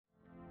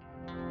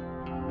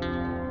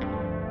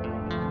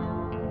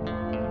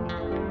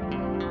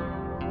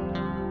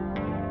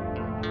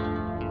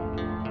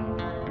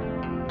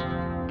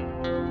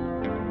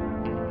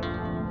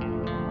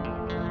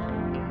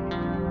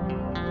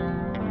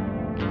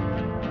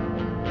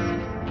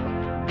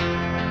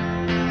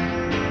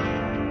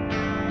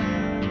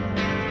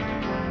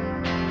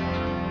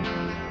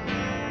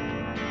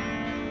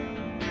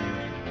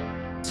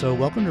So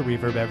welcome to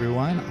Reverb,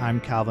 everyone. I'm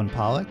Calvin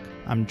Pollock.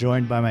 I'm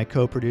joined by my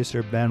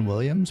co-producer, Ben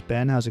Williams.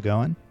 Ben, how's it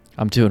going?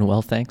 I'm doing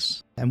well,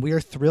 thanks. And we are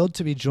thrilled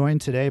to be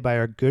joined today by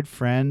our good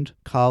friend,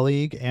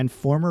 colleague, and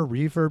former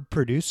Reverb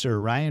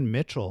producer, Ryan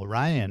Mitchell.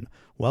 Ryan,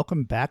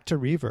 welcome back to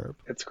Reverb.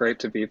 It's great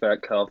to be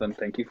back, Calvin.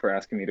 Thank you for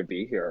asking me to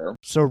be here.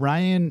 So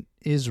Ryan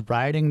is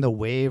riding the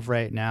wave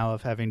right now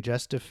of having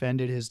just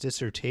defended his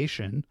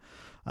dissertation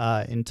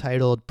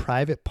entitled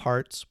Private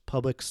Parts,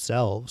 Public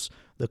Selves,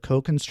 the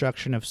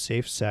Co-Construction of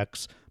Safe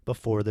Sex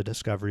Before the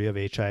Discovery of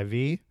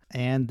HIV.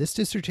 And this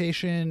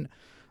dissertation,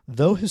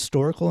 though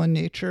historical in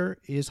nature,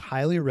 is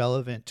highly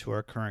relevant to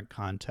our current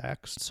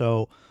context.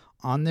 So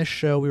on this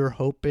show, we were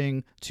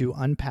hoping to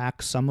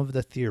unpack some of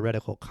the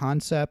theoretical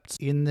concepts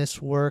in this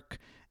work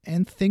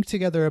and think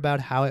together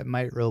about how it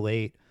might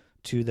relate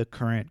to the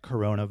current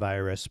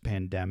coronavirus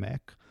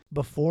pandemic.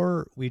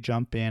 Before we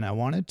jump in, I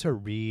wanted to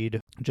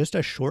read just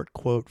a short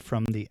quote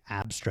from the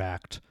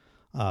abstract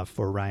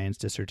for Ryan's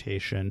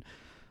dissertation,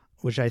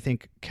 which I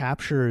think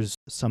captures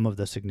some of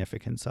the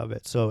significance of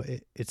it. So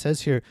it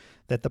says here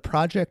that the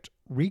project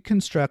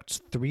reconstructs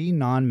 3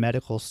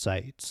 non-medical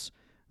sites: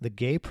 the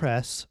gay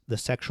press, the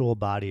sexual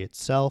body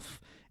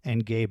itself,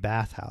 and gay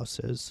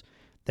bathhouses,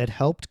 that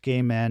helped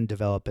gay men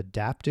develop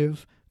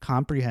adaptive,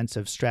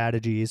 comprehensive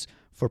strategies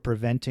for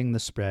preventing the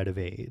spread of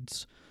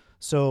AIDS.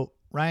 So,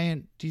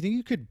 Ryan, do you think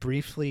you could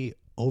briefly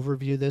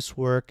overview this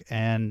work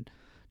and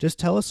just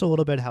tell us a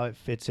little bit how it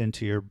fits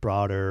into your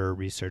broader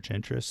research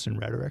interests in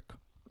rhetoric?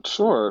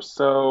 Sure.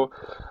 So,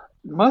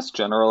 most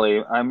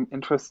generally, I'm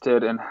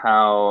interested in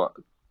how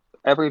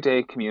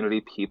everyday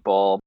community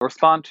people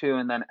respond to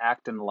and then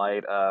act in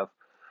light of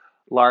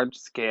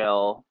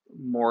large-scale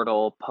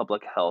mortal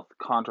public health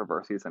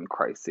controversies and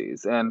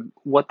crises. And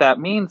what that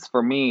means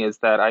for me is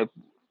that I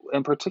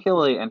am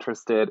particularly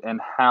interested in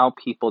how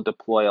people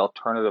deploy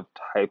alternative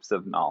types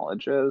of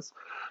knowledges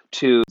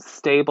to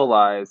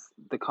stabilize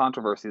the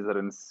controversies that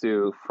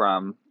ensue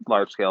from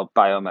large-scale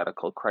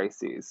biomedical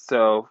crises.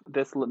 So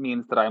this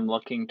means that I'm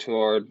looking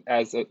toward,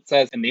 as it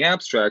says in the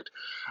abstract,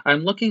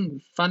 I'm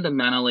looking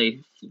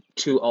fundamentally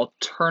to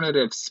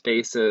alternative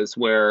spaces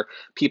where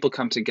people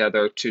come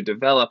together to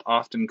develop,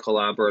 often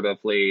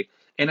collaboratively,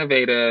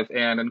 innovative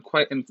and in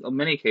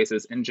many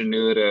cases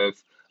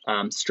ingenuitive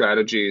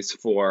strategies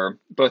for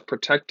both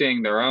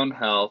protecting their own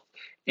health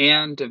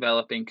and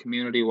developing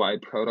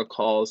community-wide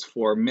protocols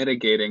for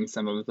mitigating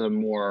some of the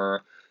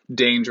more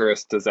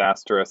dangerous,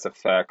 disastrous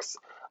effects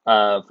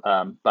of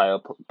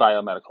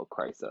biomedical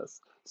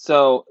crisis.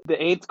 So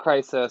the AIDS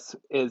crisis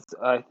is,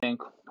 I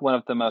think, one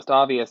of the most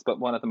obvious, but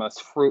one of the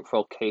most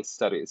fruitful case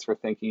studies for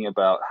thinking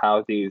about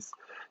how these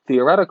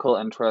theoretical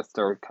interests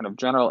or kind of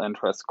general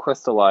interests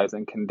crystallize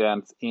and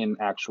condense in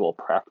actual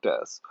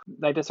practice.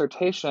 My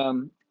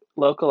dissertation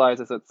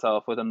localizes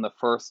itself within the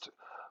first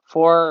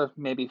 4,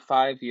 maybe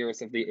 5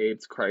 years of the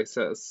AIDS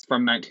crisis,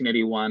 from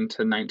 1981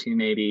 to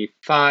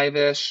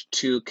 1985-ish,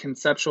 to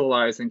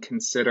conceptualize and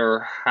consider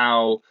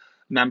how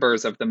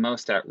members of the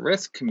most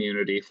at-risk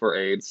community for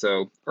AIDS,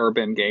 so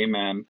urban gay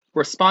men,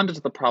 responded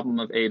to the problem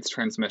of AIDS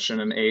transmission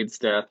and AIDS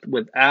death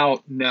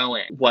without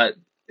knowing what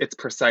its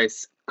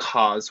precise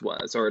cause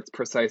was or its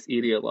precise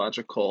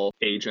etiological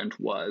agent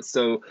was.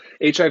 So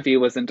HIV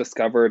wasn't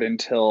discovered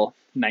until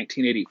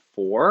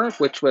 1984,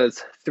 which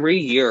was 3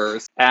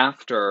 years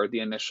after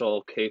the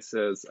initial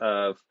cases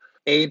of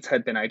AIDS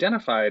had been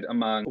identified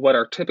among what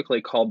are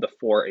typically called the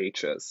 4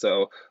 H's.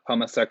 So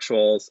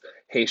homosexuals,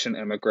 Haitian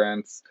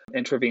immigrants,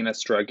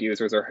 intravenous drug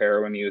users or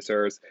heroin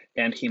users,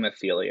 and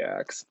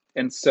hemophiliacs.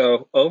 And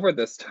so over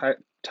this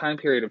time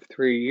period of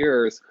 3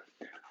 years,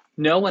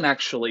 no one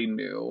actually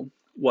knew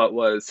what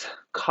was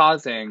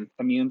causing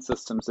immune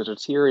systems to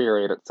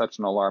deteriorate at such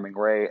an alarming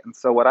rate. And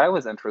so what I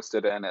was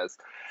interested in is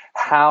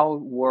how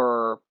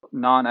were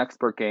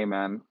non-expert gay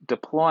men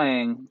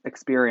deploying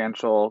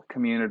experiential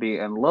community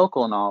and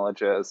local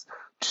knowledges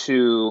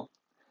to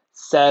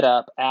set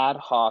up ad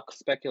hoc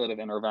speculative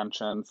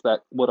interventions that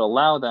would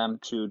allow them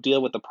to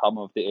deal with the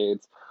problem of the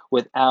AIDS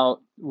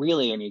without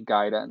really any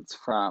guidance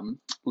from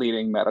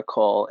leading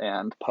medical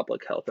and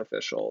public health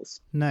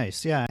officials.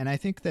 Nice. Yeah. And I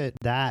think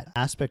that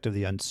aspect of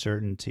the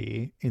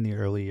uncertainty in the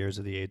early years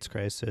of the AIDS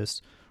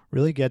crisis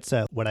really gets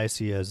at what I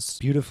see as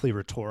beautifully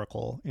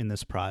rhetorical in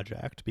this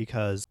project,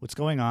 because what's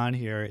going on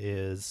here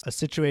is a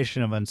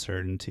situation of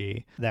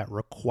uncertainty that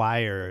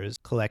requires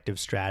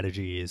collective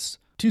strategies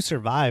to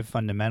survive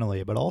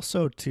fundamentally, but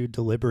also to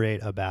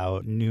deliberate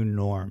about new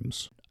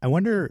norms. I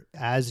wonder,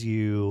 as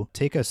you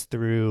take us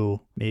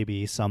through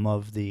maybe some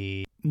of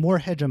the more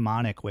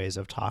hegemonic ways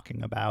of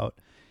talking about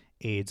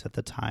AIDS at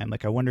the time,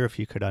 like I wonder if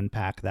you could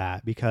unpack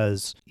that,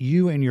 because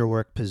you in your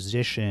work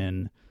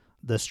position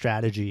the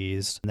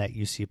strategies that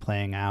you see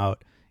playing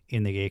out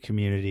in the gay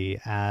community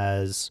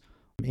as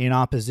in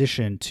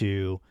opposition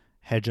to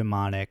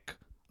hegemonic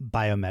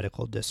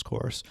biomedical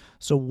discourse.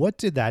 So what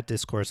did that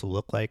discourse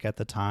look like at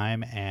the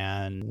time,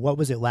 and what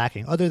was it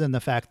lacking, other than the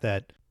fact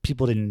that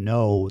people didn't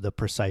know the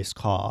precise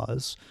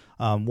cause?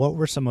 What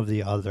were some of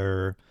the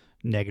other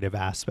negative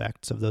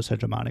aspects of those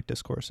hegemonic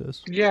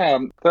discourses. Yeah,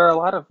 there are a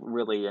lot of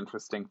really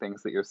interesting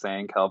things that you're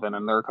saying, Kelvin,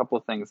 and there are a couple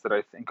of things that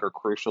I think are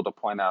crucial to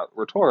point out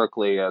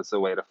rhetorically as a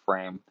way to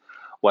frame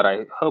what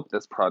I hope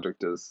this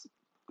project is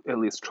at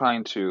least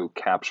trying to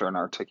capture and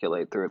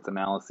articulate through its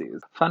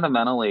analyses.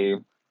 Fundamentally,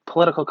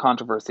 political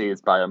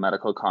controversies,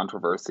 biomedical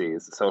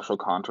controversies, social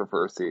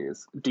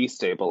controversies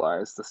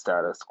destabilize the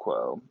status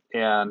quo.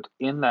 And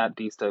in that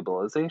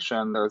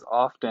destabilization, there's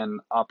often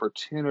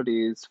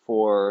opportunities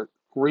for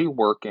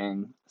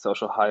reworking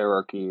social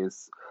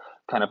hierarchies,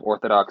 kind of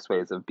orthodox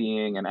ways of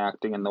being and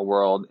acting in the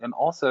world, and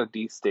also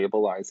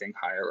destabilizing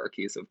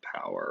hierarchies of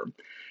power.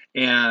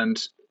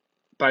 And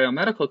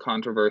biomedical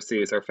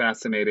controversies are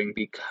fascinating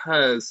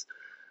because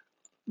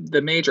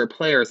the major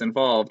players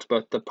involved,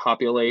 both the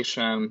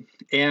population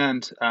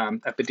and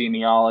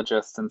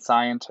epidemiologists and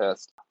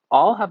scientists,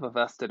 all have a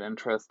vested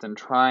interest in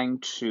trying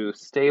to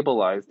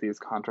stabilize these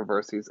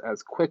controversies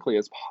as quickly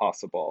as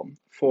possible.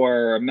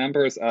 For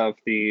members of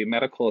the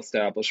medical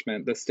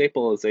establishment, the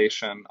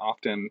stabilization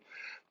often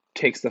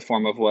takes the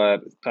form of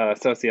what a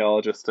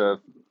sociologist of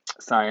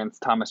science,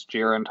 Thomas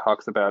Giron,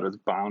 talks about as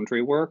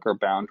boundary work or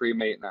boundary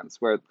maintenance,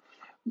 where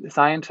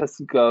scientists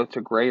go to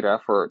great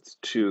efforts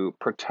to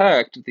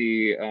protect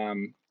the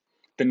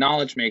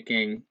knowledge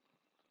making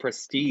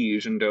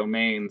prestige and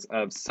domains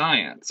of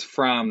science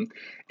from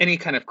any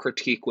kind of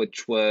critique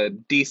which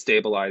would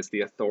destabilize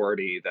the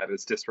authority that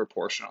is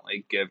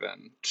disproportionately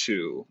given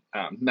to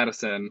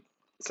medicine,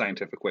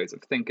 scientific ways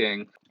of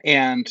thinking.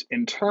 And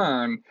in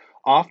turn,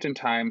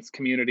 oftentimes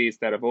communities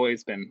that have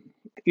always been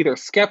either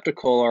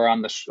skeptical or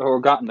or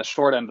gotten the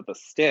short end of the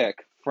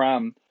stick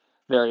from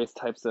various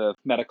types of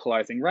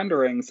medicalizing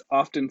renderings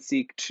often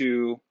seek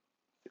to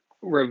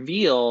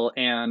reveal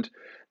and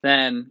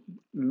then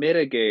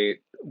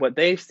mitigate what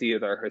they see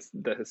as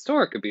the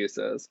historic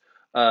abuses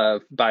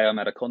of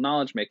biomedical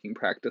knowledge making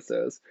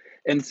practices.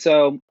 And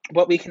so,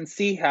 what we can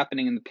see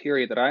happening in the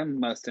period that I'm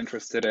most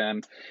interested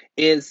in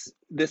is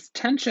this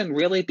tension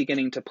really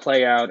beginning to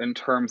play out in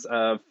terms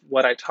of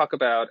what I talk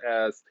about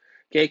as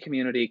gay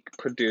community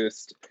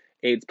produced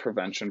AIDS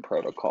prevention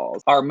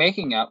protocols are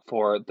making up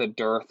for the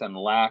dearth and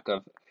lack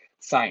of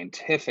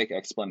scientific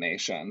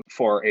explanation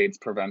for AIDS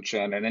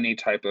prevention and any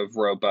type of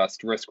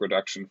robust risk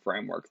reduction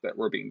framework that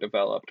were being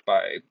developed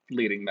by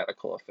leading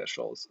medical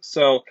officials.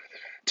 So,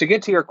 to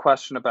get to your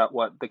question about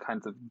what the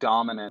kinds of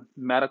dominant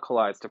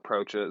medicalized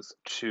approaches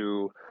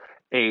to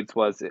AIDS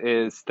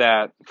is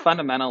that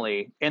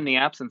fundamentally, in the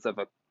absence of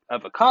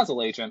a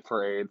causal agent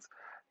for AIDS,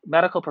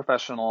 medical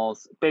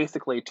professionals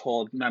basically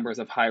told members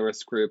of high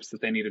risk groups that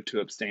they needed to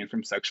abstain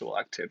from sexual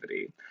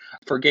activity.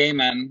 For gay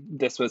men,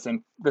 this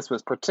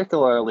was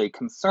particularly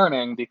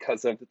concerning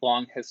because of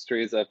long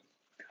histories of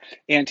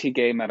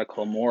anti-gay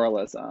medical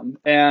moralism.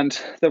 And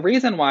the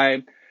reason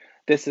why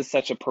this is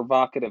such a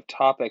provocative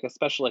topic,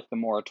 especially like the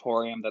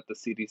moratorium that the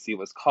CDC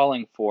was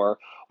calling for,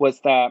 was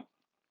that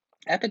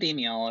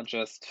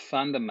epidemiologists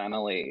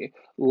fundamentally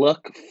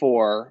look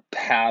for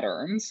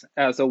patterns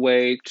as a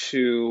way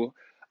to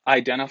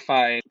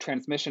identify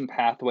transmission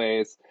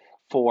pathways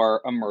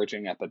for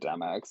emerging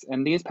epidemics.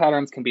 And these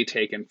patterns can be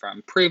taken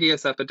from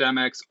previous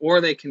epidemics, or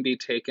they can be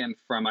taken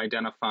from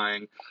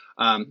identifying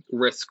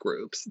risk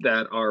groups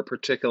that are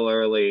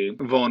particularly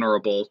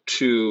vulnerable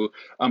to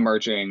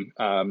emerging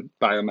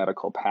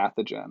biomedical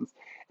pathogens.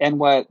 And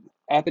what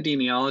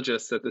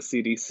epidemiologists at the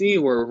CDC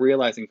were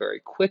realizing very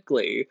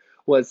quickly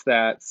was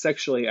that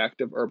sexually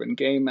active urban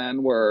gay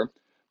men were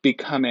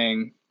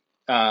becoming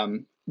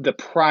the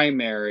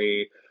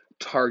primary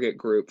target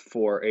group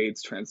for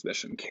AIDS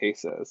transmission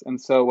cases. And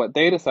so what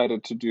they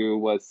decided to do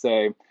was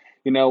say,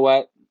 you know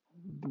what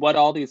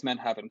all these men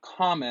have in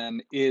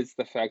common is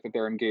the fact that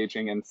they're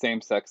engaging in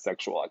same-sex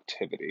sexual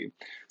activity.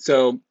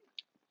 So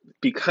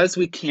because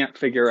we can't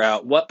figure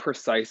out what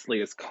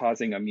precisely is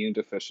causing immune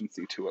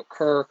deficiency to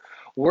occur,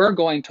 we're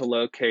going to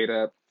locate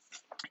it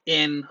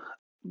in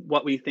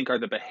what we think are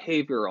the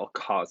behavioral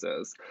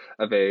causes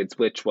of AIDS,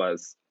 which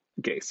was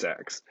gay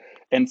sex.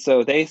 And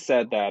so they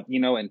said that,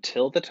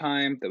 until the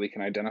time that we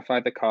can identify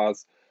the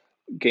cause,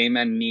 gay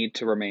men need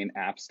to remain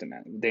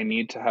abstinent. They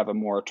need to have a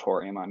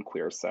moratorium on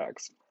queer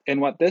sex. And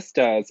what this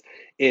does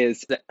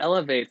is it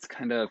elevates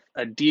kind of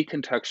a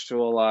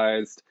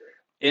decontextualized,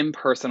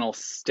 impersonal,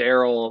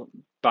 sterile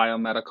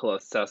biomedical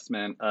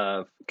assessment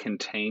of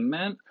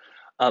containment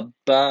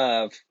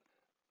above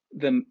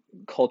the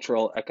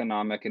cultural,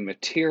 economic, and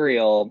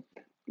material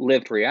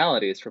lived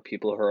realities for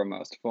people who are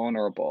most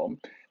vulnerable.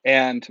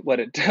 And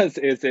what it does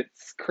is it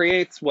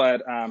creates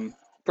what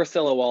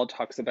Priscilla Wald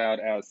talks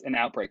about as an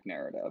outbreak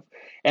narrative.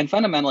 And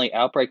fundamentally,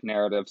 outbreak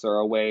narratives are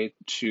a way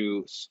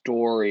to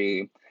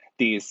story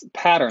these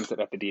patterns that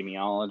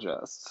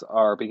epidemiologists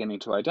are beginning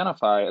to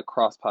identify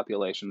across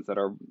populations that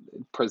are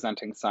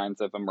presenting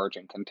signs of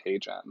emerging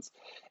contagions.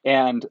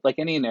 And like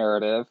any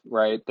narrative,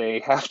 right, they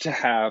have to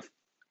have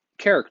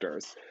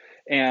characters.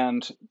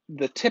 And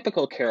the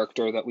typical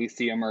character that we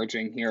see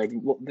emerging here,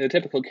 the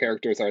typical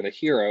characters are the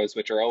heroes,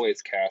 which are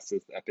always cast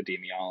as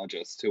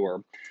epidemiologists who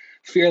are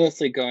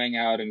fearlessly going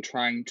out and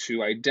trying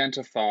to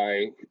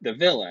identify the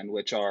villain,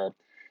 which are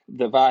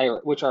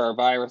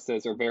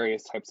viruses or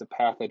various types of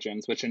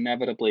pathogens, which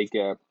inevitably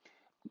get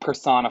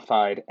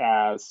personified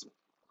as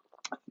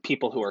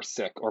people who are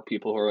sick or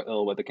people who are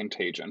ill with a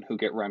contagion who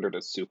get rendered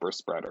as super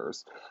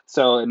spreaders.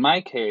 So in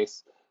my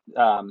case,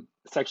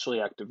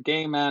 sexually active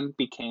gay men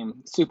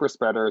became super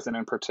spreaders, and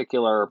in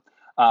particular,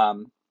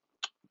 um,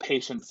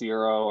 Patient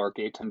Zero or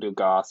Gaëtan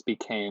Dugas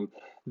became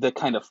the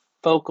kind of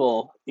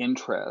focal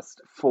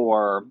interest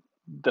for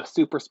the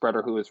super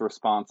spreader who is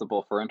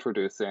responsible for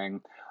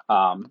introducing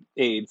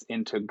AIDS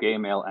into gay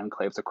male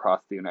enclaves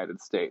across the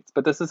United States.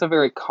 But this is a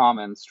very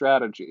common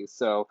strategy.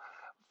 So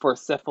for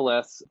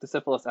syphilis, the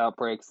syphilis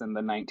outbreaks in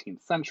the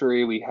 19th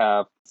century, we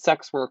have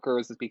sex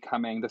workers as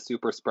becoming the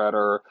super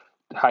spreader.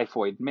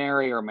 Typhoid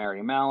Mary or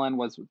Mary Mallon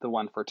was the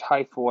one for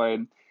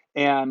typhoid.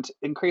 And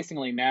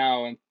increasingly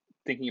now, and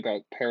thinking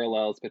about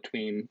parallels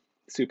between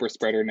super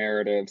spreader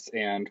narratives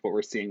and what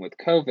we're seeing with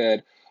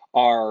COVID,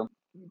 are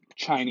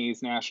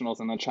Chinese nationals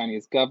and the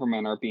Chinese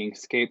government are being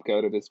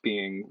scapegoated as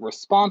being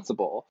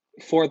responsible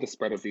for the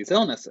spread of these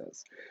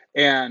illnesses.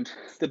 And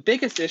the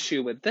biggest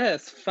issue with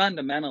this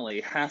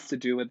fundamentally has to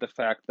do with the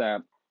fact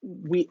that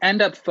we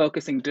end up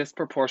focusing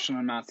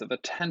disproportionate amounts of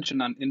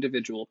attention on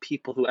individual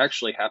people who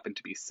actually happen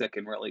to be sick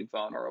and really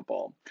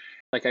vulnerable.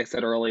 Like I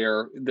said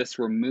earlier, this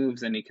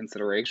removes any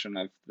consideration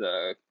of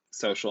the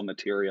social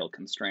material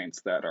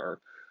constraints that are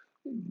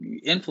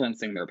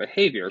influencing their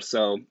behavior.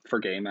 So for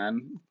gay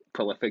men,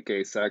 prolific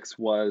gay sex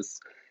was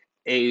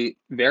a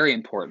very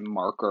important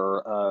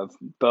marker of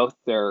both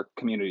their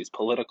community's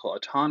political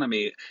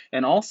autonomy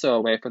and also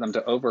a way for them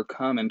to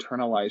overcome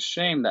internalized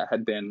shame that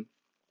had been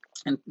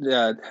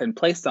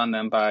placed on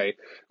them by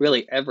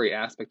really every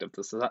aspect of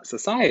the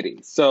society.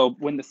 So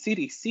when the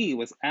CDC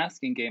was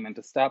asking gay men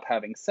to stop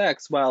having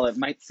sex, while it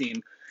might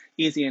seem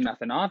easy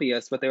enough and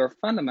obvious, what they were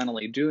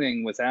fundamentally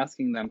doing was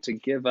asking them to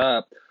give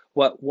up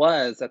what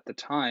was at the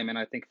time, and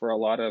I think for a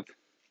lot of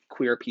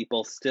queer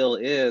people still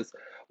is,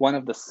 one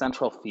of the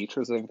central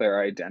features of their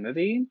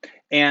identity.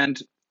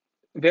 And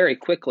very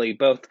quickly,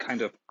 both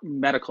kind of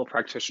medical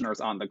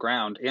practitioners on the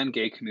ground and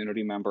gay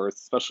community members,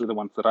 especially the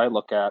ones that I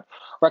look at,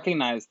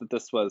 recognized that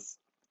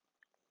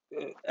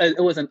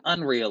it was an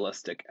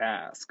unrealistic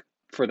ask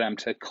for them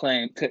to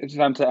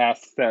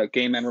ask that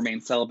gay men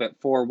remain celibate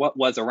for what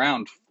was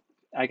around,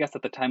 I guess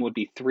at the time would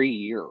be 3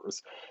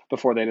 years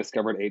before they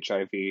discovered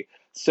HIV.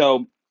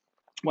 So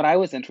what I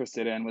was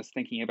interested in was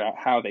thinking about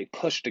how they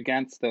pushed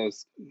against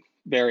those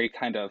very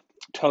kind of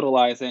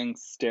totalizing,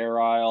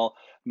 sterile,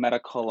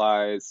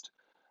 medicalized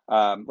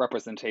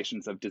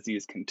representations of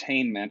disease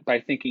containment by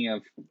thinking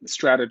of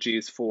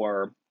strategies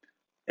for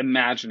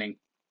imagining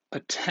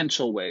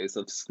potential ways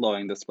of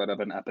slowing the spread of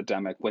an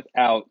epidemic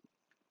without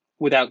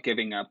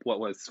giving up what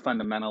was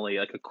fundamentally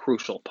like a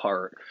crucial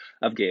part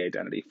of gay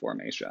identity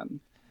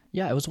formation.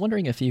 Yeah, I was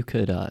wondering if you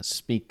could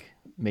speak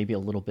maybe a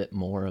little bit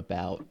more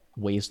about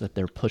ways that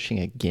they're pushing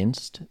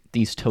against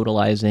these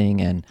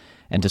totalizing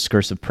and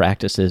discursive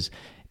practices,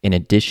 in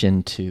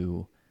addition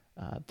to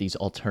these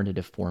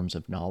alternative forms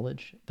of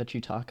knowledge that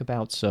you talk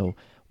about. So,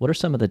 what are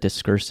some of the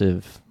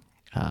discursive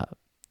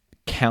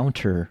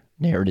counter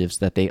narratives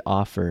that they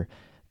offer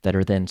that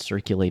are then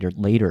circulated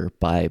later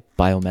by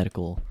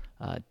biomedical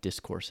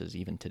discourses,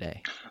 even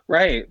today?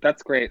 Right,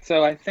 that's great.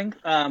 So I think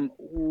in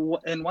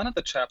one of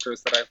the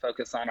chapters that I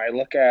focus on, I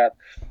look at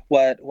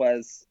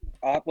what's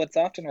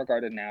often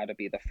regarded now to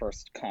be the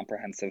first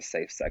comprehensive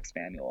safe sex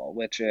manual,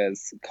 which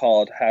is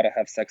called How to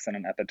Have Sex in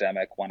an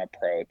Epidemic: One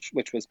Approach,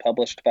 which was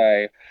published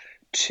by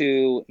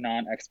two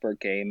non-expert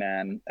gay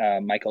men,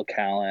 Michael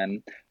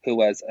Callan, who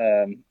was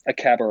a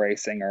cabaret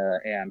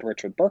singer, and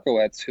Richard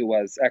Berkowitz, who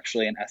was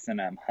actually an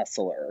S&M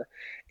hustler.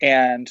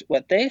 And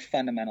what they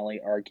fundamentally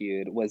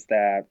argued was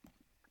they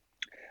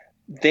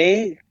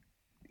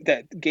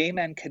that gay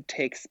men could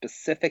take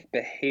specific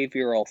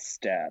behavioral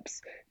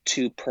steps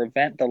to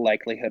prevent the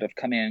likelihood of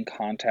coming in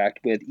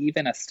contact with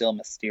even a still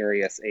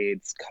mysterious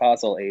AIDS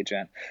causal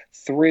agent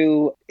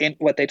through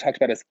what they talked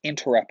about as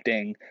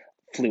interrupting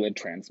fluid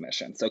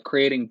transmission. So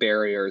creating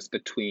barriers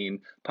between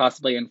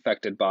possibly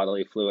infected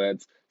bodily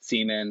fluids,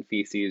 semen,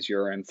 feces,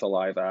 urine,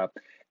 saliva,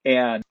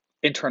 and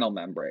internal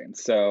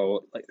membranes.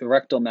 So like the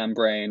rectal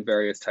membrane,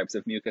 various types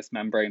of mucous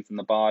membranes in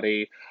the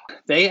body.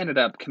 They ended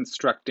up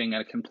constructing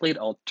a complete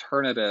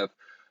alternative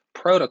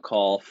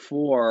protocol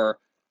for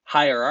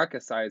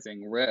hierarchizing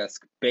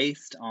risk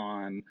based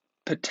on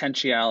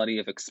potentiality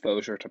of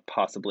exposure to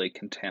possibly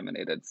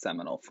contaminated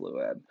seminal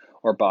fluid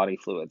or body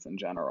fluids in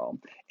general.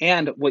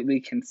 And what we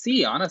can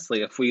see,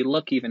 honestly, if we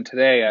look even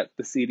today at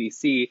the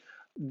CDC,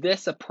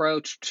 this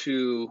approach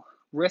to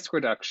risk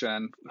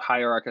reduction,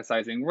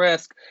 hierarchizing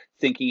risk,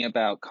 thinking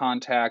about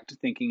contact,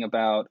 thinking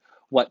about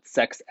what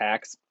sex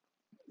acts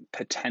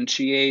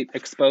potentiate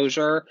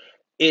exposure,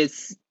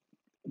 is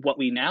what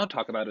we now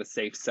talk about as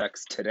safe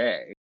sex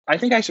today. I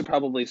think I should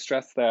probably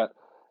stress that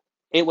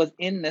it was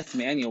in this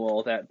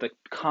manual that the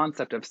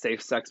concept of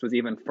safe sex was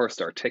even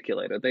first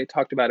articulated. They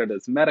talked about it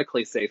as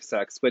medically safe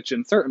sex, which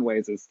in certain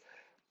ways is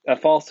a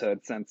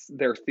falsehood, since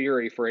their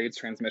theory for AIDS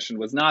transmission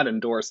was not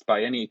endorsed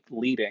by any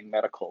leading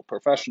medical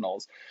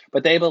professionals.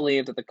 But they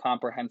believed that the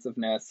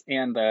comprehensiveness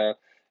and the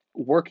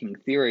working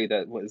theory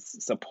that was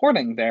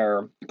supporting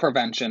their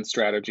prevention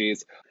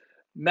strategies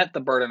met the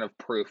burden of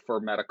proof for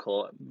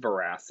medical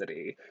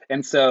veracity.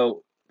 And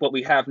so what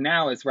we have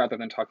now is, rather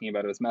than talking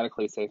about it as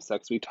medically safe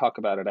sex, we talk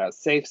about it as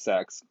safe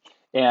sex.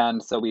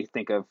 And so we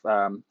think of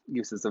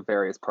uses of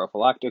various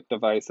prophylactic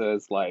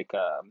devices like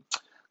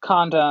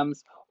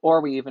condoms,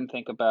 or we even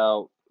think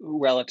about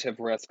relative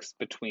risks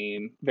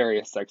between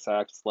various sex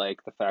acts,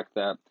 like the fact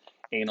that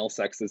anal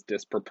sex is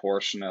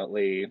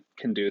disproportionately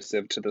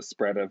conducive to the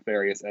spread of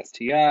various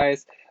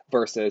STIs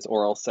versus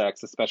oral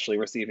sex, especially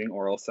receiving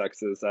oral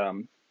sex is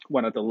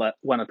one of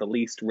the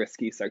least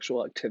risky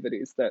sexual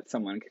activities that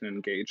someone can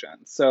engage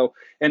in. So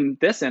in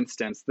this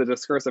instance, the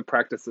discursive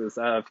practices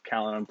of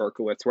Callan and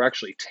Berkowitz were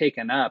actually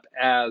taken up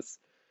as,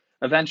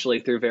 eventually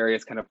through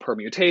various kind of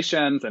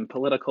permutations and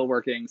political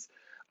workings,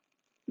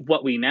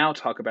 what we now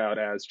talk about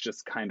as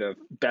just kind of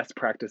best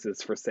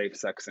practices for safe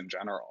sex in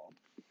general.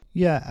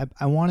 Yeah,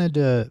 I wanted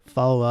to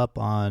follow up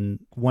on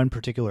one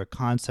particular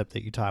concept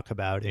that you talk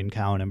about in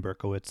Cowan and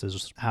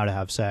Berkowitz's How to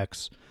Have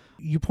Sex.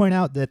 You point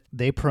out that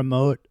they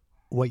promote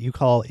what you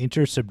call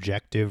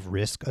intersubjective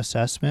risk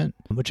assessment,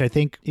 which I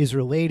think is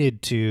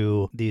related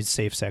to these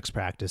safe sex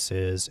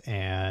practices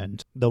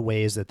and the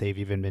ways that they've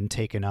even been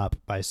taken up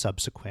by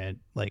subsequent,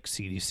 like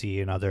CDC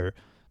and other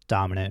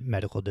dominant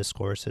medical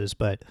discourses.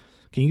 But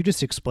can you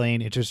just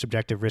explain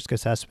intersubjective risk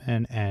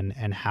assessment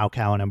and how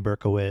Cowan and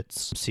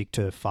Berkowitz seek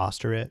to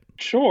foster it?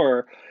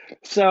 Sure.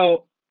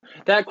 So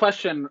that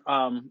question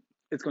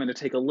is going to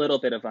take a little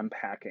bit of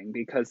unpacking,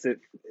 because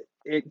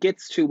it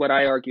gets to what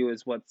I argue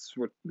is what's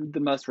the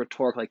most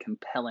rhetorically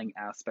compelling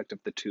aspect of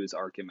the two's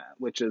argument,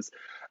 which is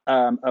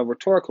a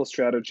rhetorical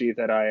strategy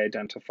that I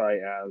identify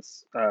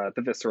as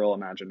the visceral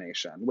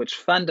imagination, which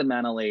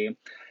fundamentally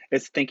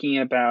is thinking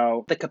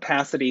about the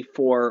capacity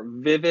for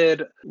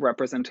vivid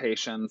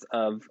representations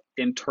of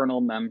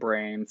internal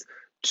membranes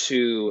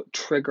to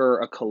trigger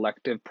a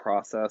collective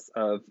process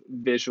of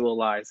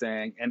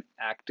visualizing and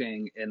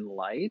acting in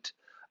light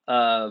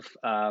of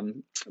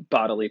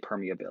bodily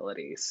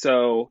permeability.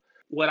 So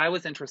what I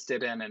was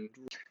interested in, and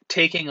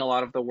taking a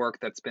lot of the work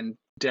that's been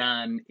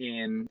done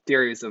in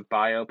theories of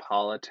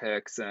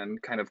biopolitics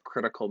and kind of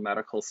critical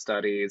medical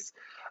studies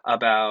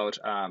about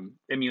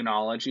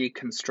immunology,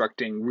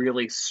 constructing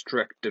really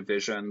strict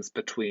divisions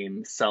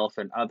between self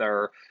and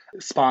other,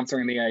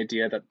 sponsoring the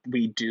idea that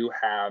we do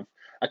have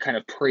a kind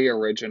of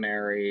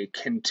pre-originary,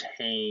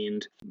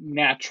 contained,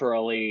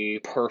 naturally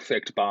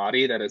perfect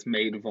body that is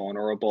made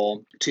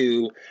vulnerable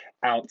to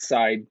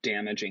outside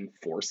damaging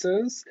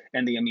forces,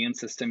 and the immune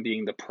system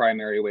being the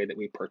primary way that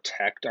we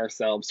protect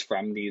ourselves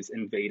from these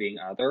invading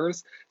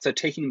others. So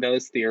taking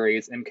those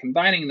theories and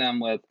combining them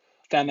with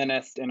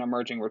feminist and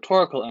emerging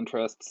rhetorical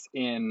interests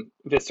in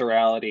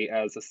viscerality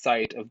as a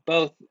site of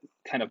both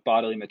kind of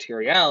bodily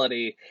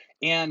materiality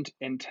and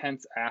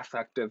intense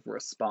affective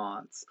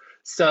response.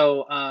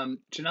 So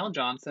Janelle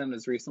Johnson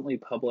has recently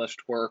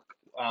published work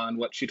on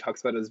what she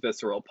talks about as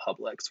visceral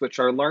publics, which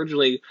are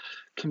largely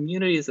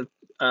communities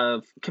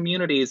of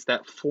communities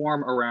that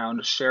form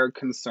around shared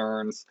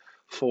concerns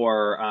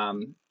for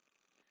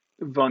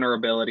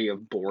vulnerability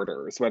of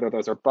borders, whether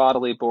those are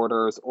bodily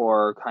borders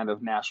or kind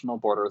of national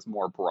borders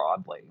more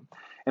broadly.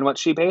 And what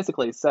she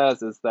basically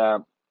says is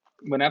that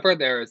whenever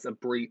there is a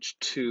breach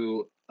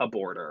to a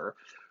border,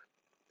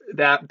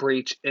 that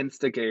breach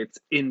instigates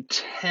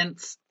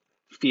intense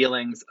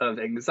feelings of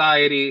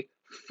anxiety,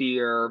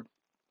 fear,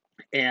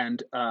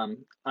 and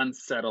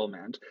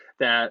unsettlement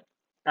that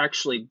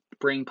actually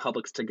bring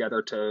publics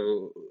together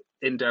to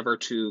endeavor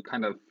to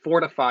kind of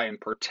fortify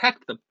and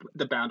protect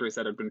the boundaries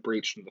that have been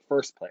breached in the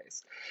first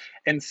place.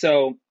 And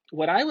so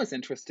what I was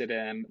interested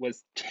in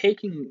was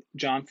taking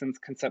Johnson's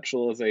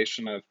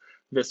conceptualization of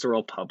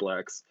visceral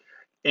publics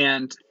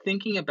and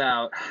thinking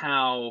about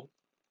how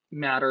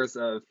matters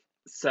of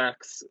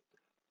sex,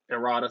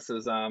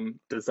 eroticism,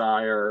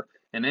 desire,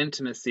 and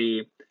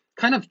intimacy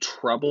kind of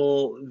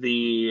trouble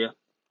the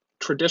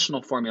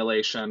traditional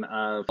formulation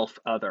of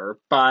self-other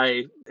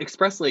by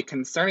expressly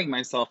concerning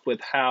myself with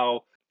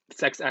how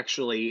sex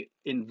actually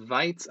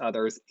invites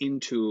others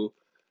into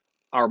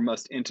our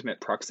most intimate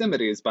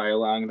proximities by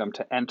allowing them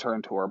to enter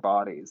into our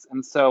bodies.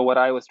 And so what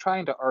I was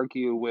trying to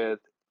argue with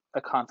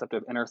a concept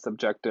of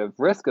intersubjective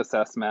risk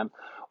assessment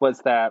was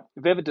that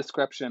vivid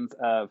descriptions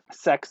of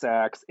sex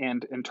acts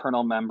and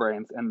internal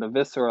membranes and the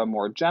viscera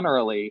more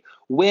generally,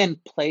 when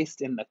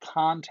placed in the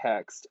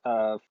context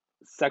of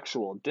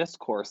sexual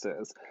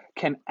discourses,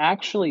 can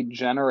actually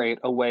generate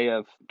a way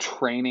of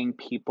training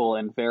people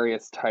in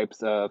various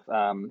types of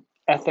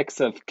ethics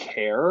of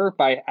care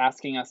by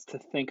asking us to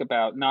think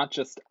about not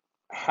just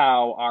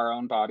how our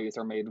own bodies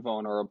are made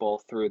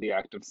vulnerable through the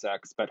act of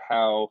sex, but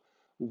how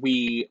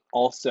we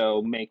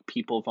also make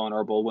people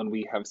vulnerable when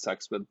we have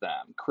sex with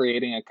them,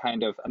 creating a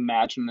kind of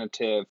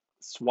imaginative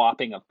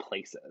swapping of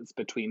places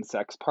between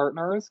sex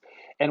partners.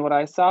 And what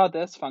I saw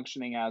this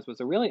functioning as was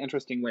a really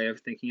interesting way of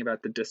thinking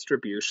about the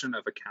distribution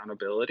of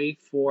accountability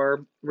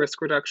for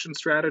risk reduction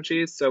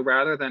strategies. So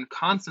rather than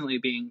constantly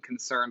being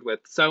concerned with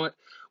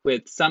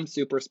some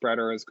super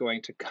spreader is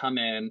going to come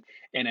in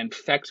and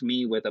infect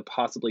me with a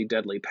possibly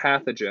deadly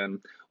pathogen,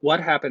 what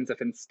happens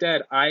if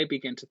instead I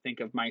begin to think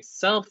of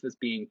myself as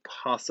being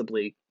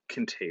possibly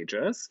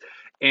contagious?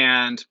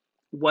 And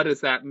what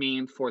does that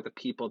mean for the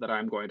people that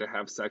I'm going to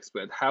have sex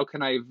with? How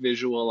can I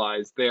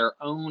visualize their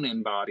own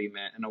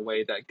embodiment in a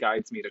way that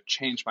guides me to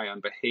change my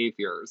own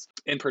behaviors,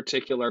 in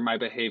particular, my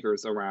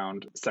behaviors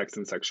around sex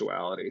and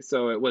sexuality?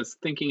 So it was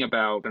thinking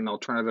about an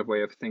alternative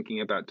way of thinking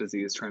about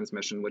disease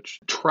transmission, which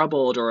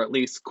troubled or at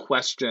least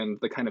questioned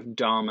the kind of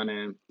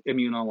dominant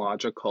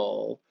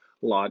immunological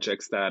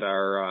logics that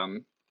are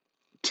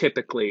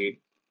typically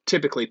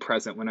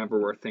present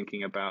whenever we're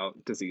thinking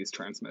about disease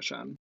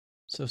transmission.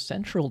 So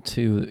central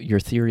to your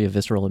theory of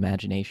visceral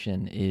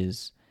imagination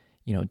is,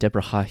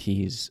 Deborah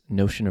Hahi's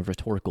notion of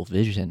rhetorical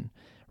vision,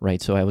 right?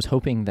 So I was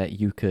hoping that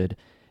you could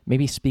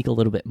maybe speak a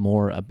little bit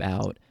more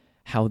about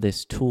how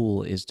this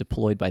tool is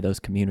deployed by those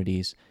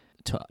communities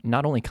to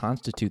not only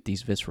constitute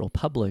these visceral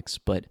publics,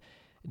 but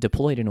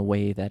deployed in a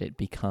way that it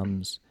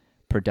becomes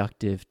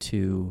productive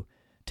to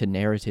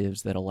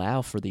narratives that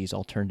allow for these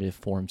alternative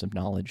forms of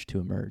knowledge to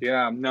emerge.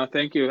 Yeah, no,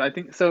 thank you. I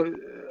think so.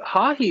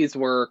 Hahi's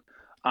work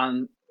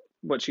on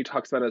what she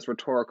talks about as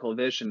rhetorical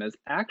vision is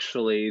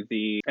actually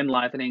the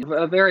enlivening of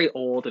a very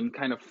old and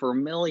kind of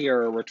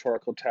familiar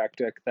rhetorical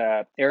tactic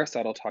that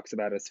Aristotle talks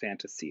about as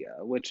fantasia,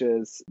 which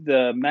is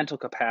the mental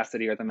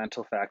capacity or the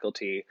mental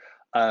faculty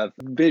of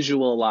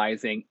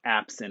visualizing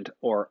absent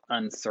or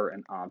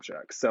uncertain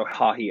objects. So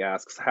Hahi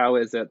asks, how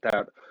is it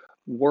that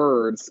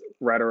words,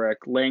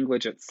 rhetoric,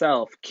 language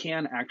itself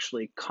can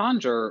actually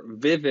conjure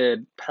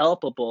vivid,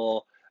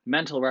 palpable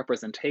mental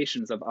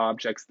representations of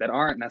objects that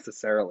aren't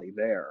necessarily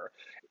there?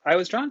 I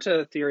was drawn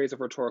to theories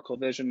of rhetorical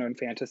vision and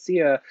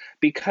fantasia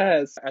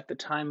because at the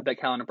time that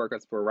Callan and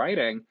Burgess were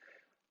writing,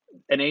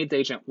 an AIDS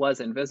agent was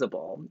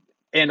invisible.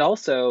 And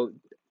also,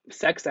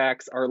 sex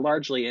acts are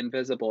largely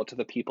invisible to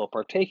the people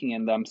partaking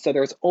in them. So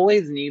there's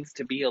always needs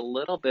to be a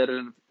little bit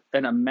of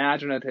an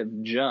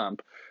imaginative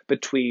jump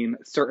between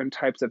certain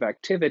types of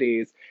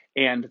activities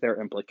and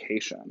their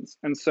implications.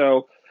 And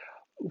so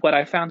what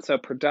I found so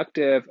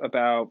productive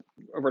about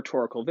a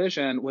rhetorical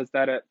vision was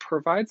that it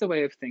provides a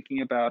way of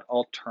thinking about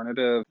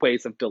alternative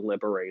ways of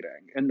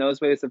deliberating. And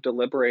those ways of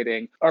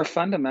deliberating are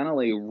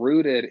fundamentally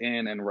rooted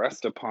in and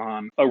rest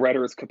upon a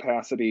rhetoric's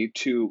capacity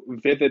to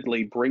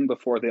vividly bring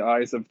before the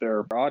eyes of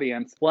their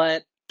audience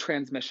what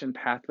transmission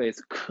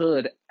pathways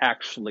could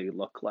actually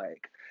look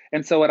like.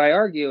 And so what I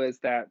argue is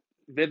that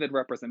vivid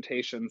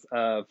representations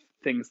of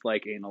things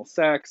like anal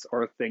sex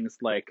or things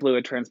like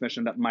fluid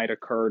transmission that might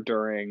occur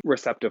during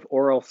receptive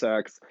oral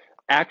sex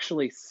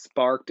actually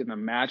sparked an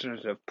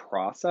imaginative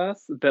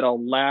process that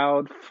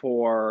allowed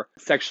for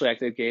sexually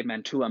active gay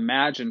men to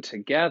imagine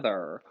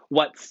together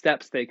what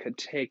steps they could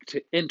take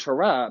to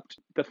interrupt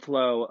the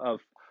flow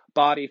of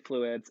body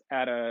fluids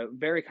at a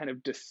very kind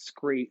of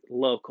discrete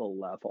local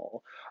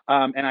level.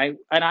 And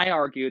I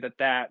argue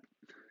that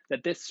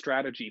this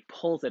strategy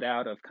pulls it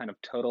out of kind of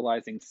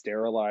totalizing,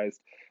 sterilized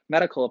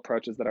medical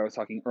approaches that I was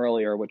talking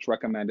earlier, which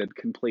recommended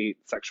complete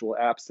sexual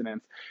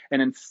abstinence, and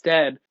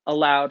instead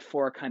allowed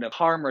for a kind of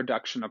harm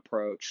reduction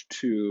approach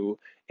to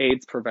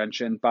AIDS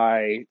prevention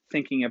by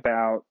thinking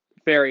about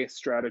various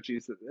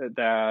strategies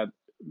that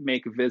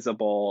make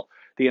visible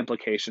the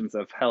implications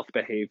of health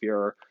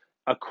behavior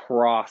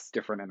across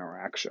different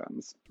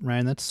interactions.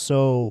 Ryan, that's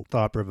so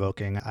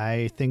thought-provoking.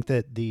 I think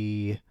that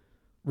the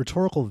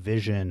rhetorical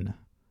vision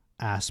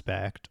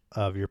aspect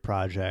of your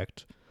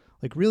project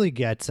really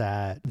gets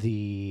at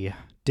the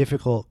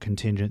difficult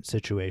contingent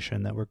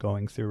situation that we're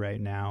going through right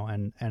now,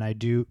 and I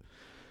do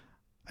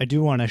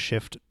want to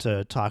shift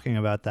to talking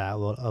about that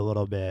a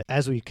little bit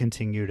as we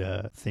continue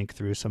to think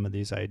through some of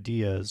these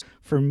ideas.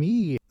 For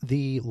me,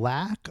 the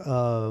lack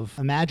of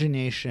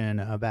imagination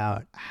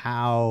about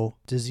how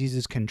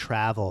diseases can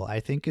travel, I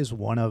think, is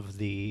one of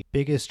the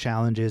biggest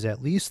challenges,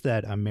 at least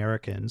that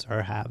Americans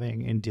are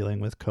having in dealing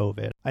with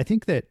COVID. I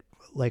think that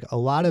a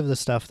lot of the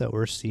stuff that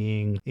we're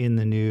seeing in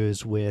the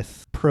news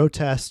with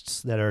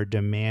protests that are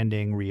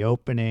demanding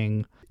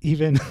reopening,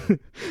 even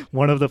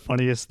one of the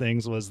funniest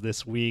things was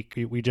this week,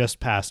 we just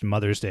passed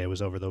Mother's Day, it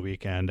was over the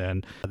weekend,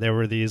 and there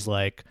were these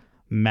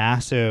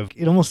massive,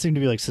 it almost seemed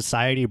to be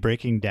society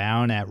breaking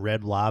down at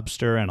Red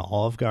Lobster and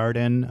Olive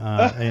Garden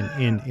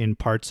in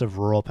parts of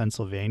rural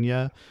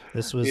Pennsylvania.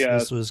 This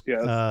was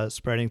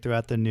spreading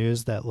throughout the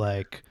news that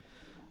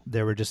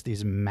there were just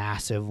these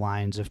massive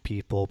lines of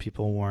people.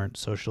 People weren't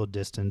social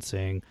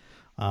distancing.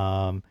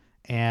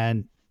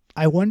 And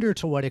I wonder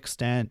to what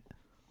extent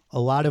a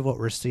lot of what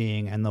we're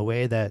seeing and the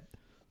way that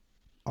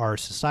our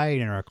society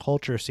and our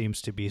culture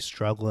seems to be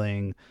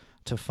struggling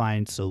to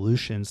find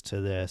solutions to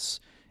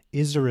this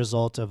is a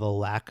result of a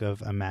lack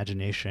of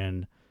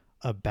imagination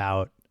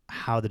about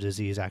how the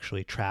disease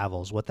actually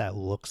travels, what that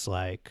looks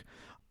like.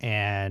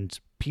 And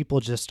people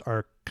just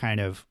are kind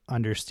of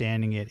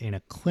understanding it in a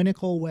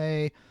clinical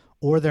way,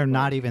 or they're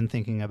not even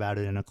thinking about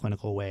it in a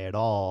clinical way at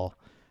all.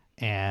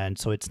 And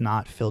so it's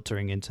not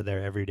filtering into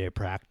their everyday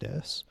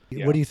practice.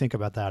 Yeah. What do you think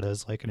about that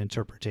as like an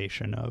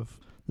interpretation of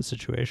the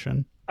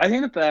situation? I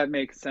think that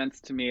makes sense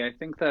to me. I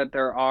think that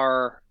there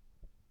are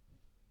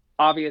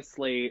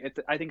obviously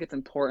I think it's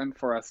important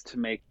for us to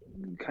make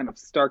kind of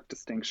stark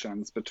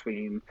distinctions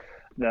between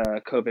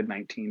the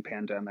COVID-19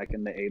 pandemic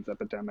and the AIDS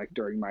epidemic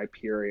during my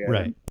period.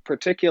 Right. In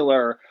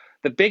particular,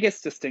 the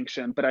biggest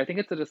distinction, but I think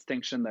it's a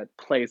distinction that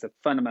plays a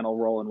fundamental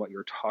role in what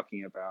you're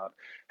talking about,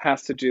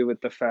 has to do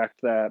with the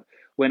fact that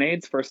when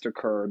AIDS first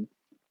occurred,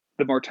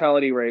 the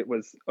mortality rate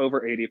was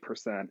over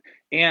 80%,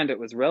 and it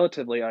was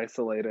relatively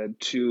isolated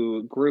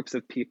to groups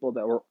of people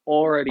that were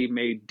already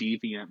made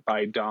deviant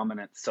by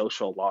dominant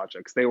social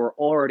logics. They were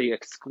already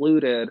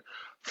excluded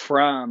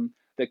from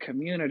the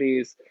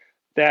communities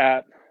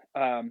that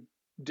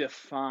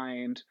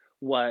defined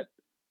what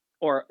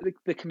or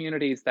the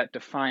communities that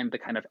defined the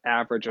kind of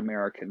average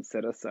American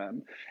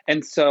citizen.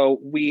 And so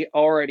we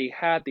already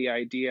had the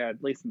idea,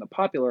 at least in the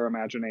popular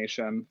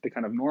imagination, the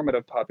kind of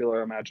normative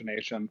popular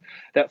imagination,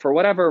 that for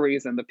whatever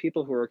reason, the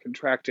people who were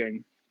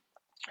contracting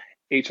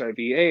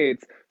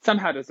HIV/AIDS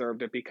somehow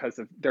deserved it because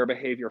of their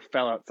behavior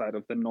fell outside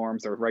of the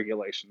norms or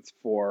regulations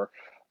for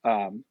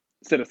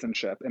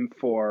citizenship and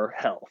for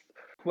health.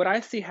 What I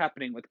see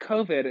happening with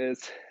COVID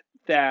is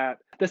that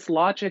this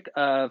logic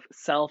of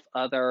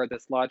self-other,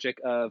 this logic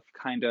of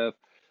kind of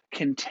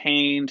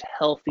contained,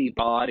 healthy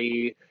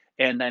body,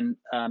 and then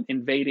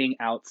invading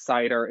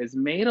outsider is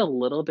made a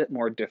little bit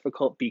more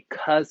difficult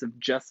because of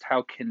just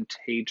how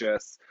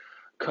contagious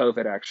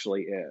COVID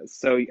actually is.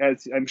 So,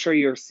 as I'm sure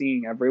you're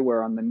seeing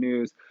everywhere on the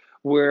news,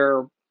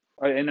 where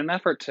in an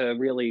effort to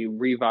really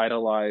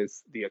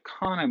revitalize the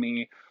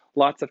economy,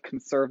 lots of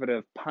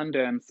conservative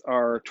pundits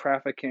are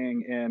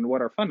trafficking in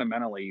what are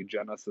fundamentally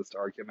eugenicist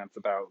arguments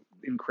about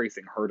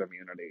increasing herd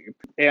immunity.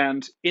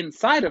 And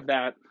inside of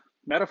that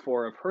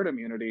metaphor of herd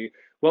immunity,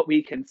 what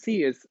we can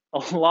see is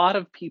a lot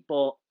of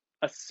people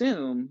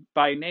assume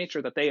by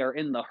nature that they are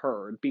in the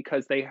herd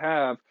because they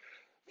have,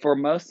 for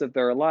most of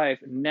their life,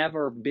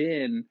 never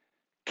been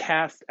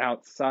cast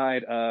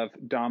outside of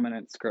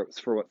dominant scripts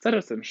for what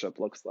citizenship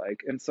looks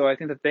like. And so I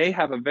think that they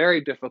have a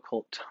very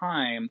difficult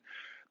time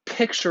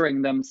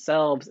picturing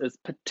themselves as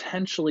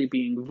potentially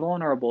being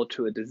vulnerable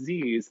to a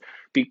disease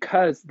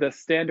because the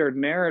standard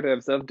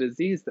narratives of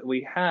disease that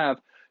we have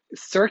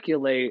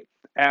circulate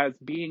as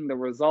being the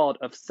result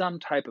of some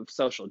type of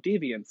social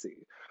deviancy,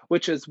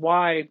 which is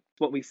why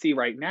what we see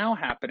right now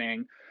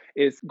happening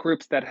is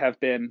groups that have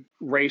been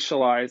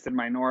racialized and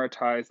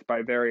minoritized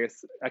by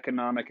various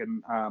economic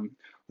and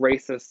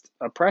racist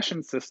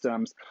oppression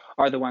systems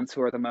are the ones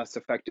who are the most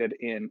affected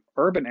in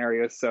urban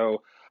areas.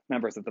 So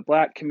members of the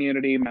Black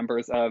community,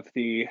 members of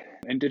the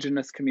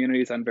indigenous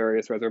communities on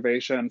various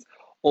reservations,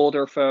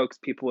 older folks,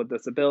 people with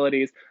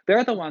disabilities,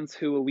 they're the ones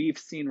who we've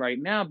seen right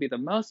now be the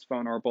most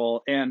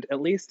vulnerable, and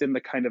at least in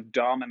the kind of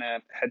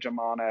dominant,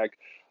 hegemonic,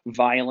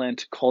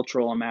 violent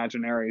cultural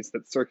imaginaries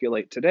that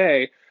circulate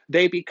today,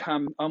 they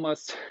become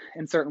almost,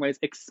 in certain ways,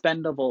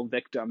 expendable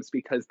victims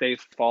because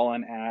they've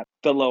fallen at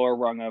the lower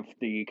rung of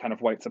the kind of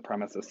white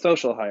supremacist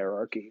social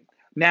hierarchy.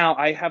 Now,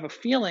 I have a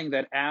feeling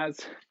that as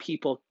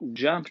people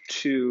jump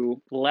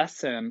to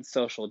lessen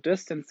social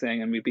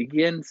distancing and we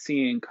begin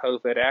seeing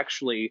COVID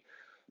actually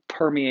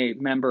permeate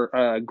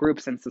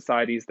groups and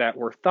societies that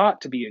were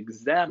thought to be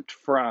exempt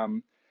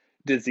from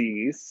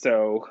disease,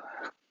 so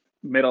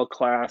middle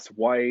class,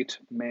 white,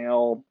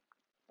 male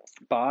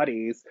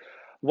bodies,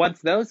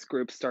 once those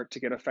groups start to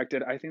get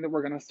affected, I think that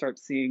we're going to start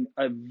seeing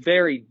a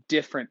very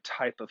different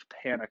type of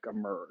panic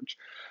emerge.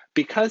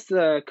 Because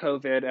the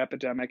COVID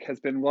epidemic has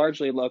been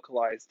largely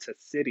localized to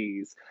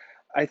cities,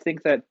 I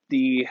think that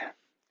the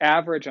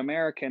average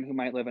American who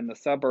might live in the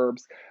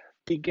suburbs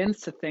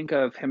begins to think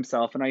of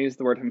himself, and I use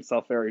the word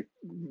himself very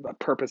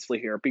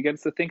purposefully here,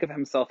 begins to think of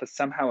himself as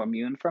somehow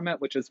immune from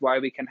it, which is why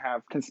we can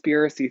have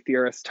conspiracy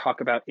theorists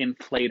talk about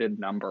inflated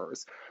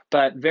numbers.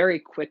 But very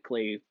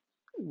quickly,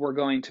 we're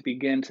going to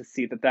begin to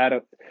see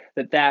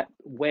that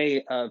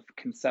way of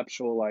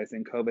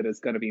conceptualizing COVID is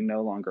going to be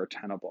no longer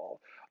tenable.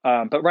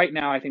 But right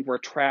now, I think we're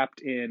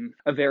trapped in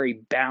a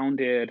very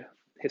bounded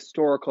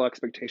historical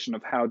expectation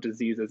of how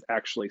diseases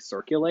actually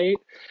circulate.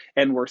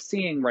 And we're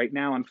seeing right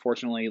now,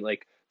 unfortunately,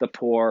 like the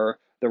poor,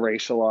 the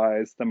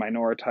racialized, the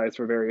minoritized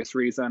for various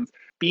reasons,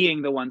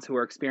 being the ones who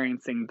are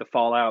experiencing the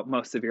fallout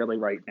most severely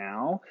right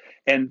now.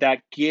 And that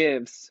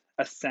gives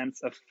a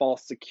sense of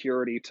false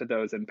security to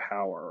those in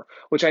power,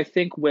 which I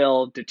think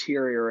will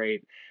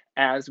deteriorate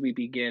as we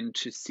begin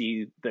to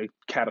see the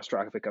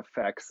catastrophic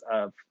effects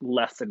of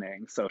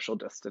lessening social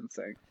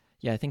distancing.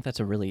 Yeah, I think that's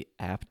a really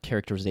apt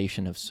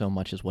characterization of so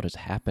much as what is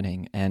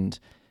happening. And,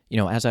 you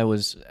know, as I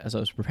was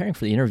preparing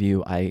for the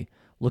interview, I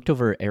looked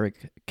over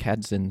Eric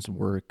Kadzin's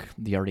work,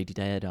 The Already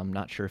Dead. I'm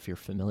not sure if you're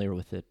familiar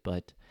with it,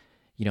 but,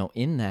 you know,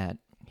 in that,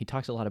 he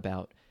talks a lot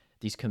about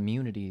these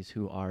communities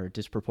who are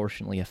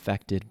disproportionately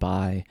affected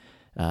by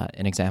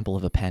an example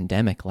of a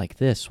pandemic like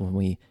this when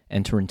we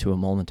enter into a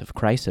moment of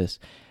crisis.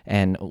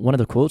 And one of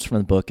the quotes from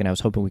the book, and I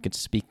was hoping we could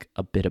speak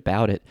a bit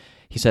about it,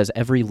 he says,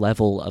 "Every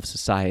level of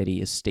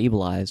society is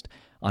stabilized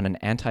on an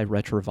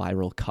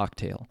antiretroviral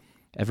cocktail.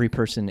 Every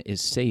person is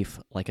safe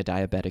like a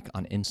diabetic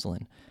on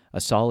insulin. A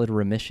solid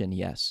remission,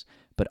 yes,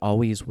 but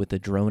always with the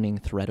droning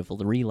threat of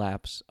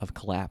relapse, of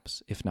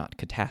collapse, if not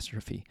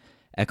catastrophe,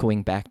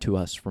 echoing back to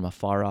us from a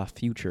far-off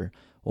future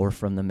or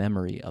from the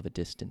memory of a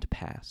distant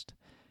past."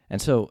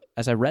 And so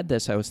as I read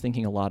this, I was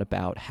thinking a lot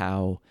about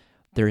how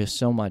there is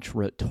so much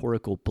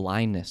rhetorical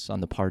blindness on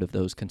the part of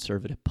those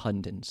conservative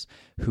pundits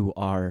who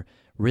are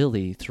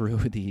really, through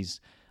these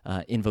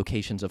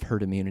invocations of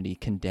herd immunity,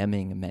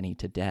 condemning many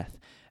to death.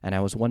 And I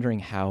was wondering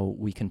how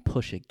we can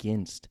push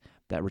against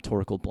that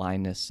rhetorical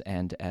blindness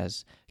and,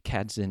 as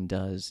Katzin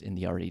does in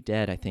The Already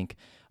Dead, I think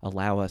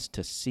allow us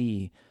to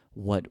see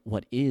what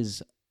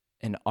is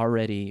an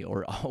already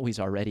or always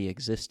already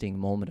existing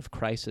moment of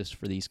crisis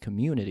for these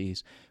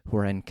communities who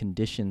are in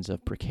conditions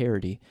of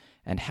precarity,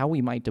 and how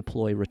we might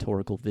deploy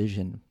rhetorical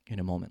vision in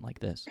a moment like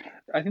this.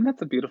 I think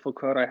that's a beautiful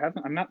quote.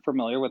 I'm not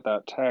familiar with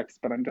that text,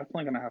 but I'm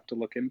definitely going to have to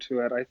look into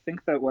it. I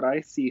think that what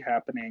I see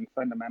happening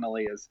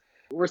fundamentally is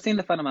we're seeing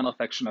the fundamental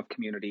fiction of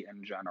community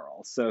in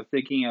general. So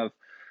thinking of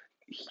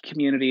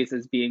communities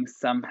as being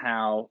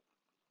somehow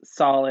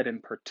solid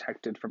and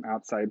protected from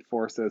outside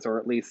forces, or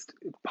at least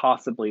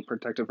possibly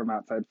protected from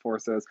outside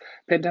forces.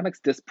 Pandemics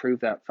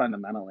disprove that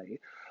fundamentally.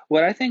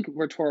 What I think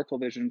rhetorical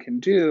vision can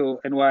do,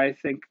 and why I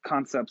think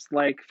concepts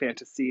like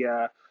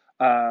fantasia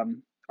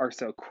are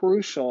so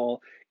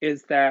crucial,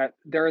 is that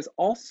there is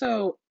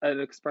also an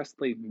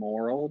expressly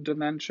moral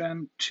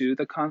dimension to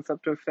the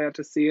concept of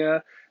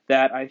fantasia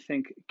that I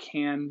think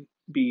can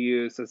be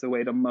used as a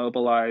way to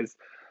mobilize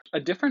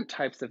different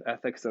types of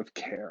ethics of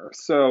care.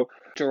 So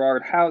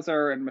Gerard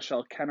Hauser and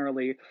Michelle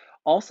Kennerly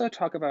also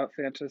talk about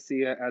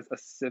fantasia as a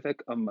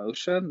civic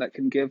emotion that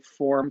can give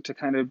form to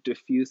kind of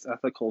diffuse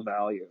ethical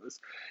values.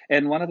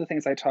 And one of the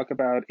things I talk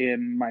about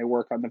in my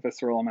work on the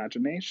visceral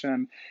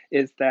imagination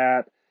is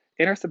that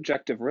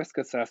intersubjective risk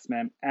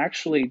assessment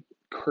actually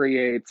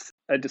creates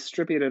a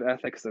distributed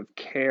ethics of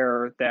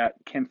care that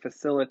can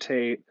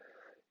facilitate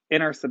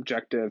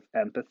intersubjective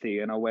empathy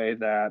in a way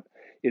that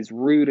is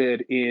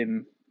rooted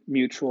in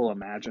mutual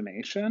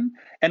imagination.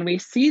 And we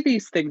see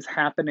these things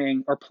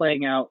happening or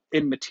playing out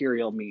in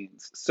material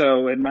means.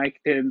 So in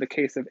the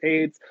case of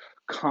AIDS,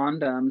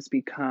 condoms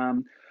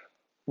become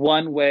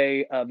one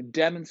way of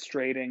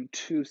demonstrating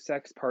to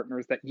sex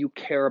partners that you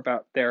care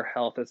about their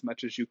health as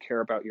much as you care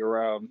about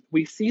your own.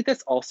 We see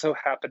this also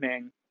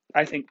happening,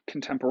 I think,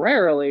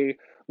 contemporarily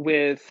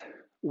with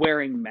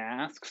wearing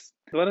masks.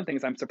 One of the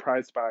things I'm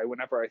surprised by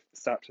whenever I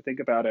stop to think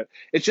about it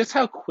is just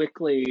how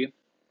quickly,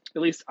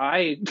 at least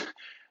I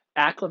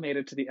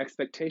acclimated to the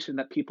expectation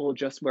that people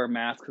just wear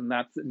masks, and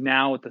that's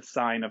now the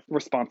sign of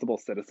responsible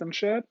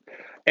citizenship.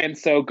 And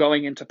so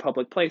going into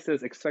public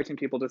places, expecting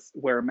people to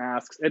wear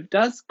masks, it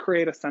does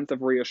create a sense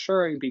of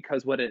reassuring,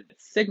 because what it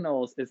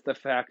signals is the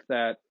fact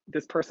that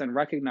this person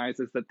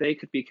recognizes that they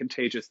could be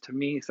contagious to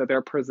me, so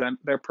they're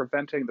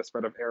preventing the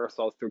spread of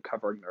aerosols through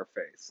covering their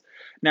face.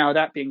 Now,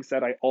 that being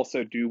said, I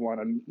also do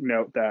want to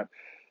note that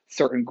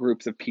certain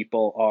groups of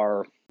people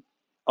are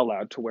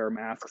allowed to wear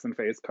masks and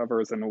face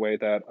covers in a way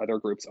that other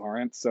groups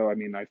aren't. So, I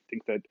mean, I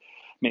think that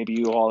maybe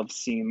you all have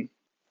seen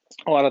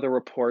a lot of the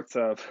reports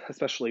of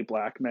especially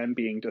Black men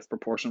being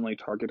disproportionately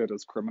targeted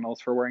as criminals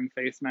for wearing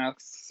face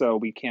masks. So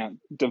we can't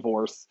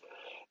divorce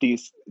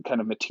these kind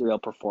of material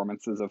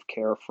performances of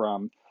care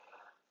from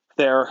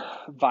their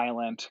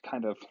violent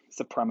kind of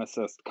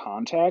supremacist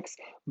context.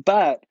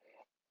 But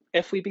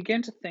if we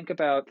begin to think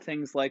about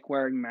things like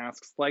wearing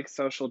masks, like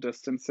social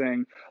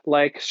distancing,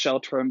 like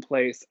shelter in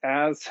place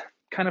as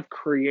kind of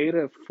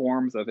creative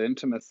forms of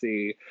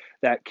intimacy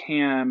that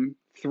can,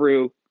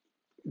 through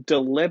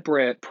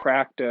deliberate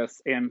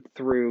practice and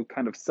through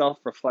kind of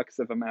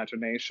self-reflexive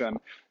imagination,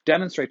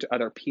 demonstrate to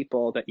other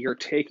people that you're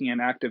taking an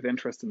active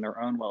interest in their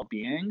own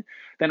well-being,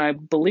 then I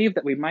believe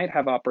that we might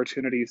have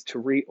opportunities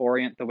to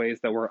reorient the ways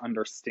that we're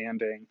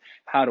understanding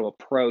how to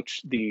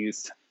approach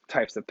these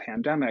types of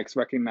pandemics,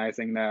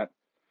 recognizing that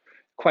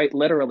quite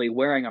literally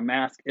wearing a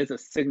mask is a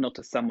signal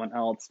to someone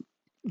else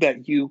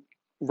that you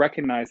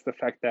recognize the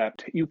fact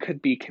that you could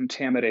be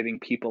contaminating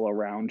people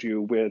around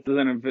you with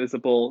an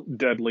invisible,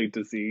 deadly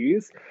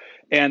disease.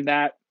 And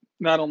that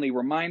not only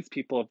reminds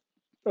people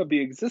of the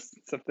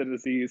existence of the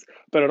disease,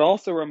 but it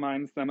also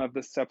reminds them of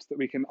the steps that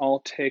we can all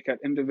take at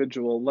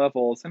individual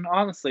levels, and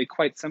honestly,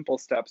 quite simple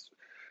steps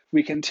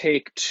we can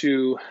take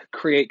to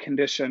create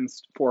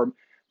conditions for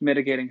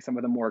mitigating some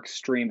of the more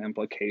extreme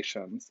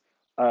implications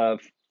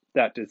of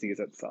that disease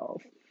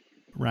itself.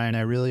 Ryan,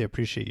 I really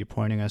appreciate you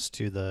pointing us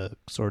to the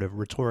sort of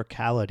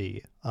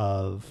rhetoricality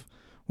of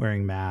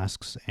wearing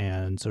masks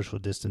and social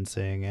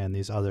distancing and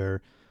these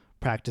other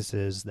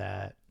practices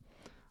that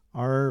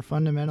are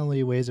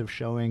fundamentally ways of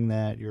showing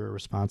that you're a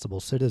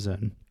responsible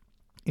citizen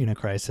in a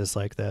crisis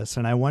like this.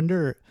 And I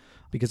wonder,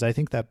 because I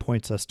think that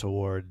points us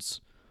towards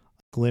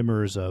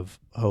glimmers of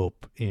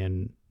hope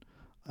in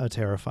a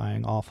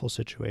terrifying, awful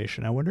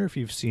situation. I wonder if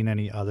you've seen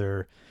any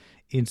other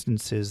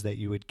instances that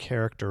you would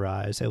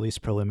characterize, at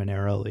least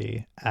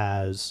preliminarily,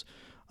 as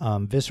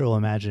visceral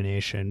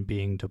imagination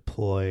being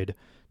deployed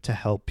to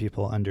help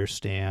people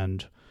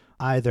understand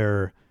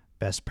either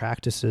best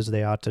practices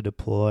they ought to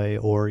deploy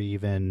or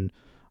even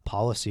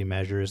policy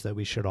measures that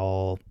we should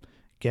all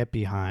get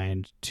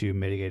behind to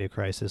mitigate a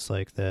crisis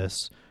like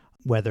this,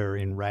 whether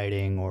in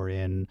writing or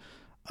in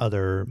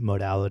other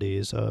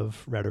modalities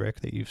of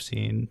rhetoric that you've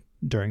seen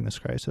during this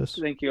crisis?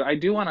 Thank you. I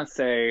do want to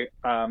say,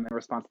 in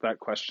response to that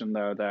question,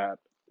 though, that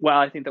while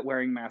I think that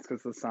wearing masks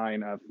is a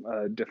sign of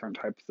different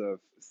types of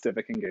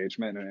civic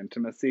engagement and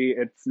intimacy,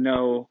 it's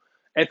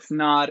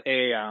not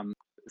a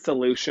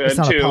solution It's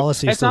not a to.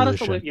 policy It's not a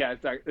solution. solution.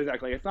 Yeah,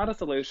 exactly. It's not a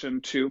solution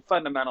to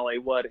fundamentally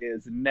what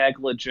is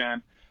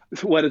negligent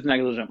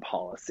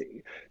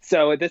policy.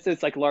 So this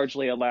is like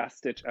largely a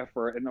last ditch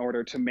effort in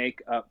order to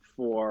make up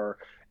for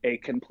a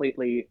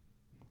completely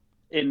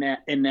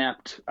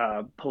inept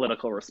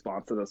political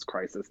response to this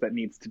crisis that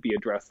needs to be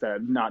addressed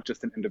at not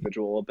just an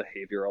individual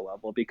behavioral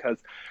level, because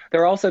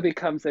there also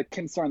becomes a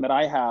concern that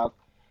I have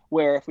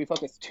where if we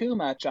focus too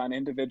much on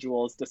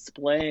individuals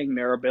displaying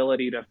their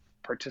ability to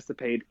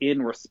participate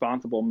in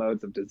responsible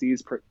modes of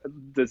disease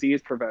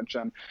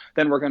prevention,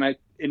 then we're going to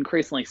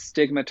increasingly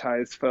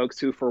stigmatize folks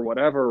who, for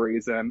whatever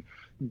reason,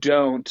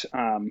 don't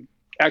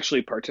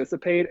actually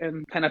participate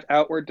in kind of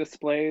outward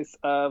displays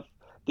of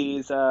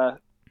these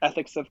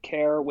ethics of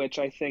care, which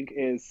I think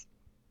is,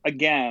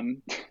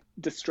 again,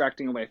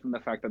 distracting away from the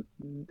fact that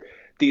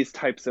these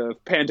types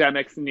of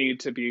pandemics need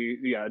to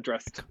be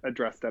addressed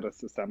at a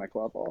systemic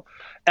level.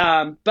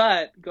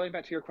 But going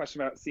back to your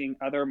question about seeing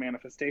other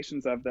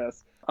manifestations of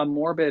this, a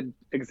morbid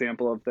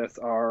example of this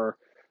are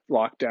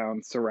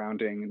lockdowns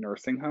surrounding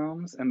nursing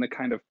homes and the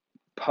kind of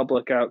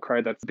public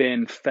outcry that's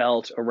been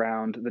felt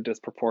around the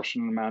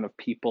disproportionate amount of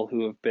people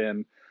who have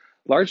been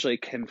largely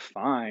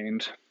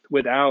confined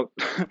without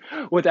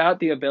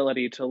the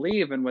ability to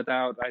leave and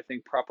without, I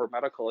think, proper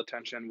medical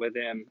attention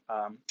within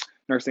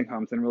nursing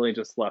homes and really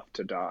just left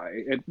to die.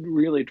 It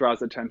really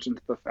draws attention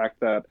to the fact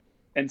that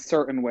in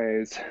certain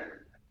ways,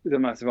 the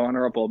most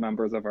vulnerable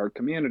members of our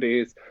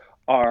communities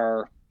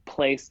are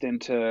placed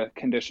into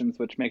conditions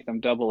which make them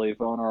doubly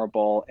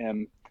vulnerable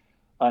and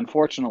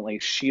unfortunately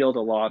shield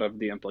a lot of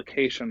the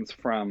implications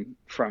from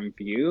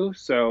view.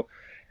 So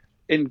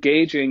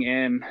engaging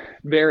in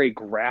very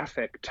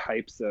graphic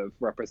types of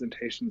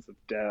representations of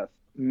death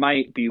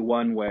might be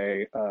one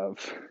way of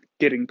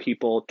getting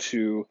people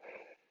to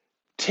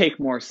take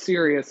more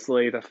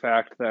seriously the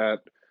fact that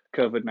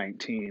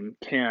COVID-19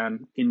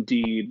 can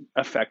indeed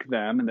affect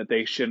them and that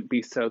they shouldn't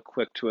be so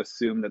quick to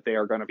assume that they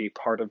are going to be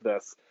part of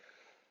this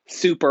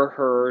super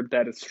herd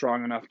that is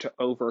strong enough to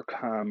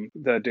overcome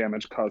the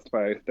damage caused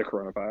by the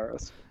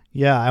coronavirus.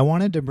 Yeah, I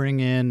wanted to bring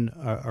in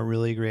a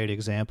really great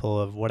example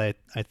of what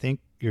I think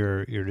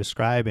you're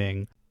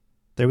describing.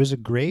 There was a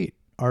great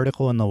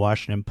article in the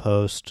Washington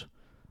Post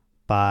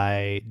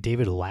by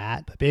David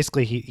Latt.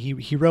 Basically,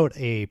 he wrote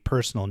a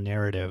personal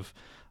narrative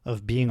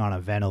of being on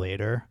a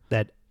ventilator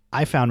that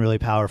I found really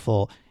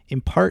powerful, in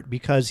part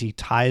because he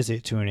ties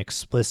it to an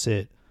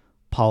explicit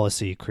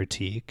policy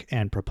critique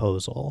and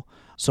proposal.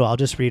 So I'll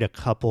just read a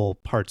couple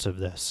parts of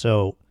this.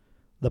 So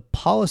the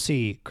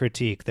policy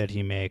critique that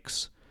he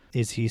makes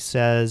is he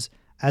says,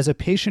 as a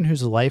patient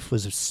whose life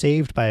was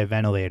saved by a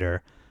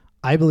ventilator,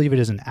 I believe it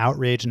is an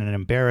outrage and an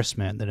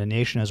embarrassment that a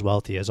nation as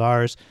wealthy as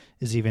ours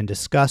is even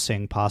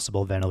discussing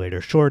possible ventilator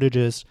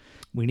shortages.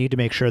 We need to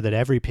make sure that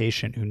every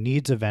patient who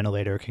needs a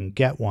ventilator can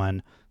get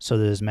one so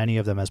that as many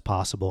of them as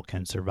possible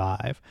can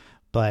survive.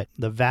 But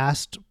the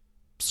vast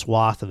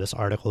swath of this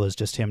article is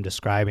just him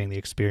describing the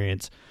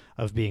experience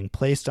of being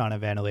placed on a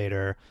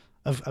ventilator,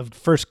 of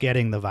first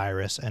getting the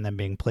virus and then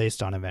being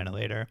placed on a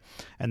ventilator.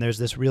 And there's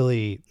this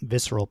really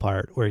visceral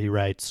part where he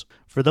writes,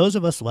 for those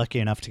of us lucky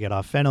enough to get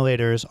off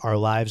ventilators, our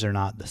lives are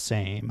not the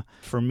same.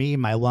 For me,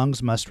 my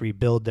lungs must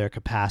rebuild their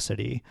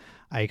capacity.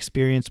 I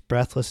experience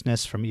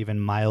breathlessness from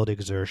even mild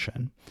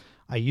exertion.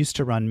 I used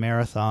to run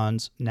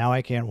marathons. Now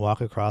I can't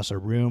walk across a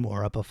room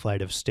or up a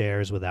flight of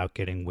stairs without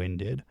getting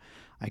winded.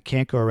 I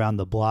can't go around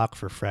the block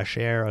for fresh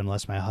air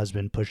unless my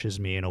husband pushes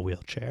me in a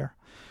wheelchair.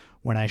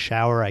 When I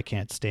shower, I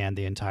can't stand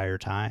the entire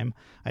time.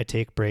 I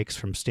take breaks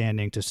from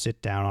standing to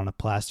sit down on a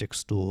plastic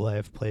stool I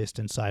have placed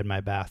inside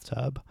my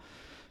bathtub.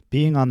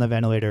 Being on the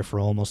ventilator for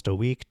almost a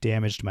week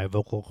damaged my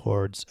vocal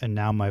cords, and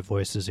now my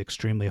voice is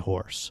extremely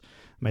hoarse.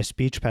 My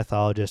speech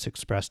pathologist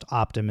expressed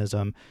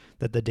optimism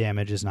that the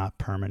damage is not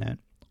permanent.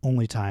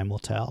 Only time will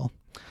tell.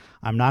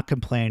 I'm not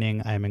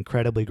complaining. I am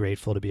incredibly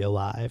grateful to be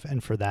alive,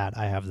 and for that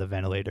I have the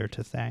ventilator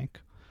to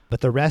thank.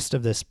 But the rest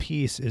of this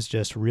piece is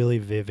just really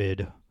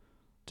vivid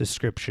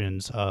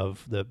descriptions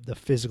of the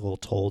physical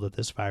toll that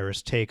this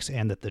virus takes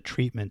and that the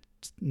treatment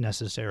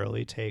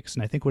necessarily takes.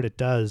 And I think what it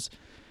does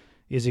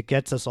is it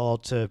gets us all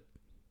to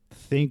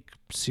think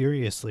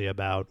seriously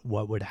about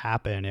what would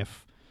happen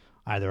if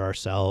either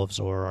ourselves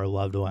or our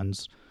loved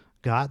ones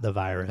got the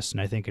virus.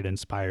 And I think it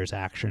inspires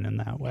action in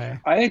that way.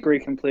 I agree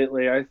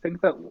completely. I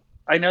think that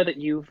I know that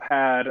you've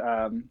had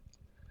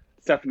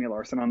Stephanie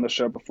Larson on the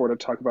show before to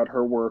talk about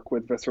her work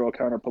with visceral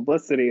counter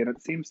publicity. And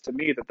it seems to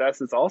me that this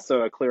is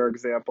also a clear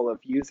example of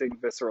using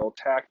visceral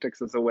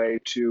tactics as a way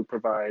to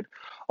provide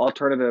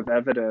alternative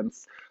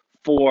evidence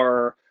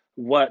for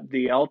what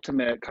the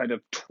ultimate kind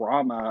of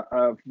trauma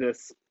of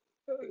this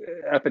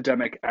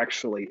epidemic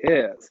actually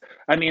is.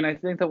 I mean, I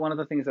think that one of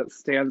the things that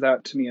stands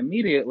out to me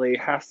immediately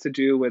has to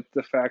do with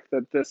the fact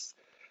that this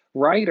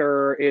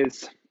writer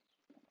is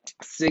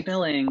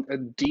signaling a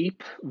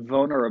deep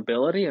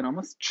vulnerability and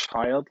almost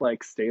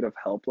childlike state of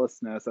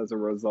helplessness as a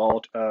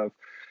result of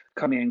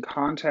coming in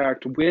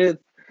contact with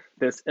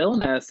this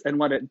illness. And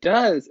what it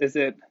does is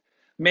it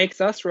makes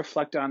us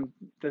reflect on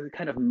the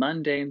kind of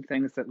mundane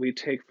things that we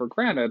take for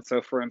granted.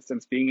 So, for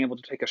instance, being able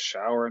to take a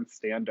shower and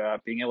stand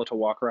up, being able to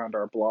walk around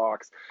our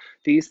blocks,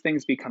 these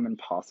things become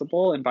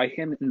impossible. And by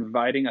him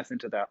inviting us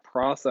into that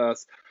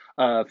process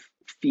of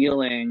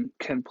feeling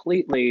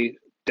completely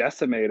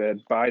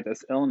decimated by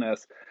this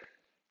illness,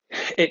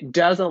 it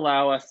does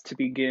allow us to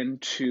begin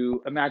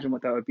to imagine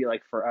what that would be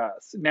like for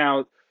us.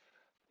 Now,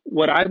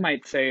 what I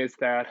might say is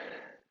that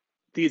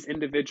these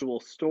individual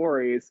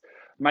stories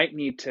might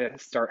need to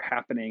start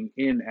happening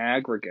in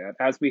aggregate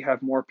as we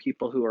have more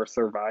people who are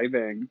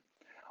surviving.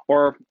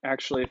 Or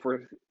actually,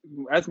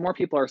 as more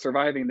people are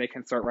surviving, they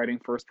can start writing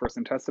first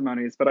person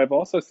testimonies. But I've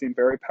also seen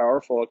very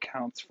powerful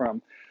accounts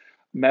from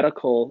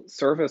medical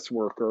service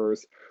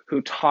workers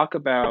who talk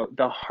about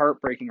the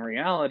heartbreaking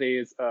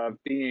realities of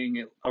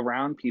being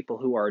around people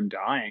who are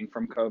dying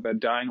from COVID,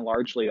 dying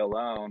largely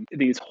alone,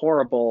 these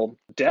horrible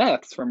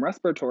deaths from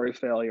respiratory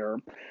failure.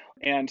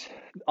 And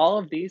all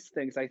of these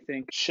things, I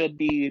think, should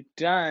be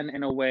done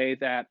in a way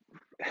that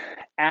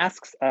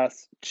asks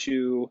us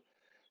to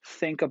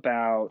think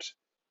about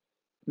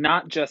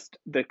not just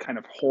the kind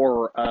of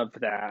horror of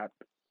that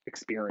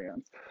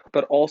experience,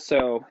 but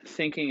also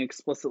thinking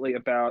explicitly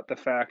about the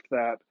fact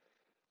that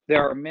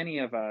there are many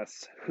of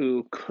us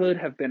who could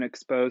have been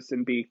exposed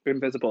and be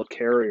invisible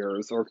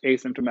carriers or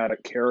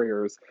asymptomatic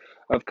carriers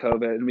of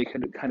COVID, and we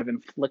can kind of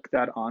inflict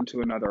that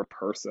onto another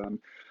person.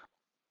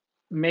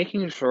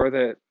 Making sure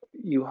that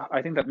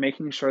I think that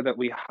making sure that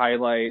we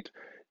highlight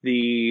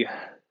the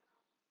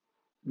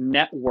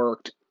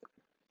networked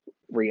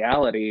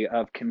reality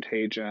of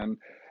contagion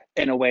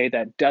in a way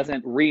that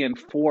doesn't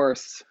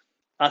reinforce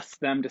us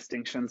them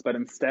distinctions, but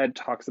instead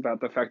talks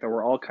about the fact that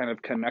we're all kind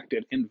of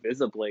connected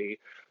invisibly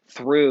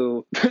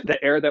through the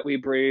air that we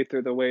breathe,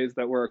 through the ways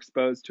that we're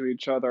exposed to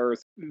each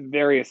other's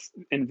various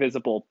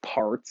invisible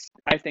parts,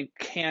 I think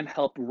can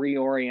help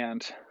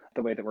reorient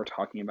the way that we're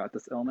talking about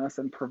this illness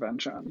and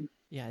prevention.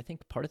 Yeah, I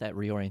think part of that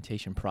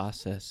reorientation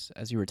process,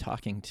 as you were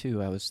talking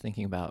too, I was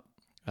thinking about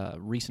a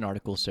recent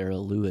article Sarah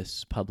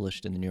Lewis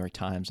published in the New York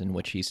Times in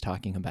which she's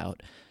talking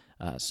about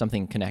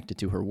something connected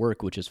to her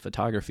work, which is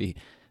photography,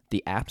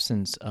 the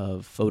absence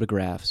of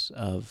photographs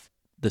of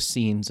the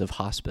scenes of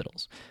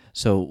hospitals.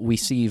 So we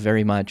see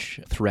very much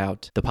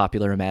throughout the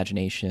popular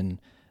imagination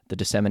the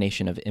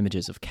dissemination of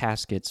images of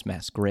caskets,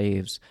 mass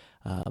graves,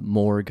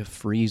 morgue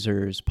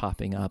freezers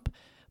popping up,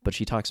 but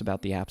she talks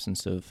about the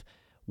absence of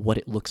what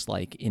it looks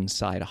like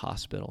inside a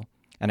hospital.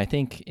 And I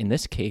think in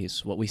this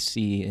case, what we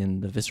see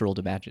in the visceral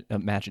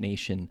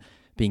imagination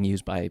being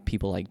used by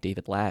people like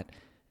David Latt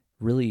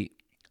really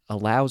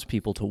allows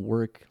people to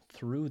work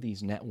through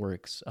these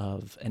networks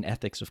of an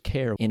ethics of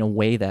care in a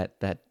way that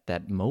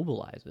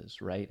mobilizes,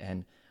 right?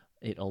 And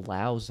it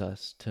allows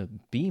us to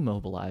be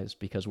mobilized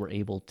because we're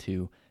able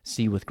to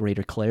see with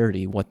greater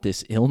clarity what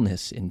this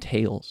illness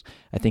entails.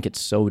 I think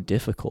it's so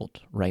difficult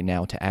right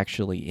now to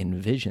actually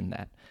envision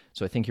that.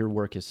 So I think your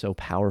work is so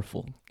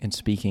powerful in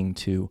speaking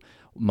to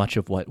much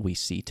of what we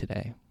see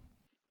today.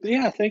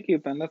 Yeah, thank you,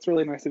 Ben. That's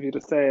really nice of you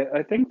to say.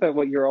 I think that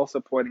what you're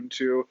also pointing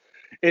to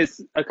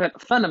is a kind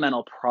of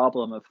fundamental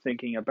problem of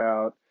thinking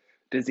about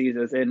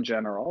diseases in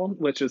general,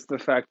 which is the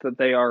fact that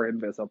they are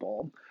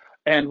invisible.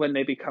 And when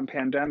they become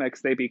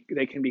pandemics,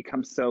 they can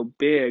become so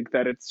big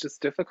that it's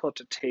just difficult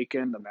to take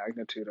in the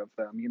magnitude of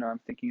them. You know, I'm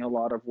thinking a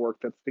lot of work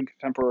that's been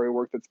contemporary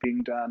work that's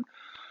being done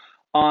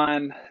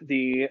on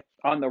the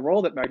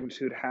role that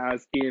magnitude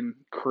has in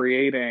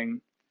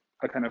creating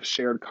a kind of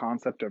shared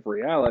concept of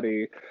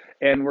reality.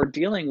 And we're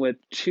dealing with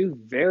two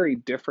very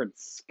different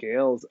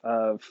scales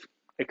of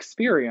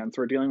experience.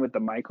 We're dealing with the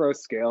micro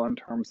scale in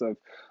terms of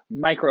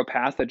micro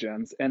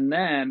pathogens, and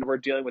then we're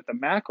dealing with the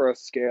macro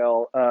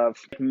scale of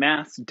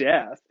mass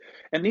death.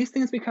 And these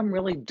things become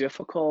really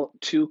difficult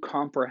to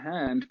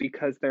comprehend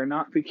because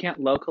we can't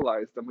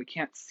localize them, we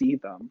can't see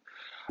them,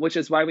 which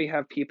is why we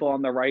have people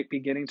on the right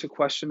beginning to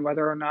question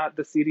whether or not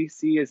the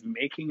CDC is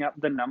making up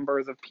the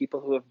numbers of people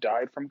who have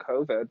died from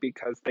COVID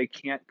because they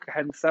can't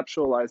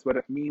conceptualize what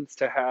it means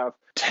to have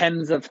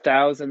tens of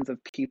thousands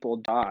of people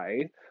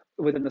die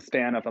within the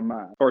span of a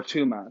month or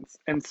 2 months.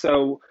 And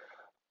so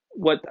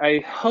what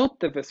I hope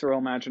the visceral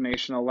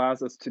imagination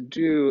allows us to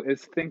do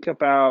is think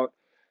about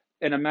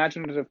an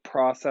imaginative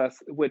process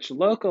which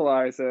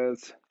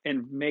localizes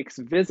and makes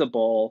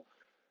visible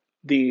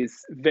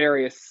these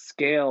various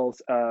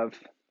scales of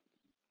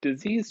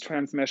disease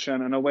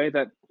transmission in a way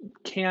that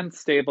can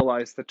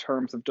stabilize the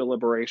terms of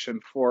deliberation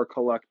for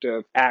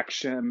collective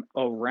action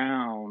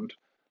around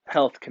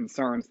health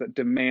concerns that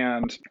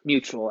demand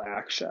mutual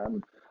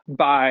action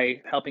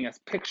by helping us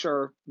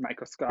picture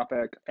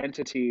microscopic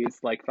entities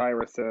like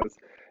viruses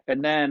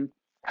and then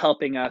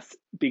helping us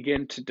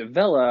begin to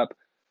develop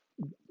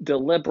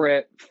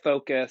deliberate,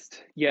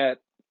 focused, yet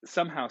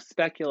somehow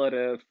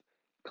speculative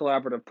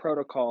collaborative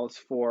protocols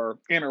for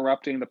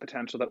interrupting the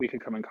potential that we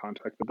could come in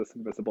contact with this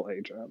invisible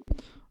agent.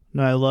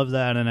 No, I love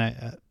that. And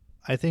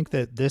I think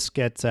that this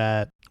gets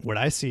at what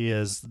I see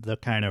as the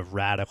kind of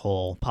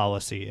radical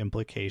policy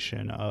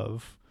implication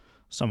of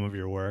some of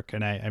your work.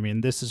 And I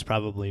mean, this is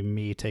probably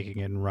me taking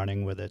it and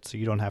running with it, so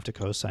you don't have to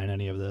co-sign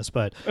any of this.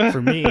 But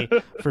for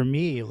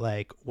me,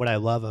 like what I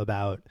love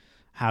about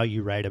how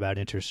you write about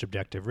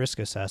intersubjective risk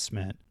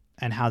assessment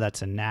and how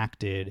that's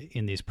enacted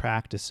in these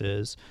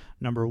practices,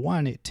 number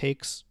one, it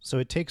takes,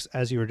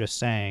 as you were just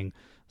saying,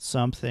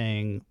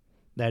 something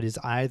that is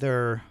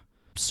either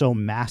so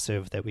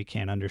massive that we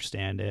can't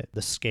understand it,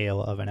 the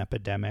scale of an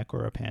epidemic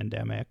or a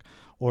pandemic,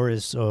 or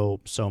is so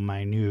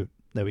minute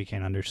that we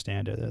can't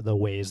understand it, the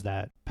ways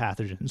that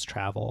pathogens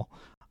travel.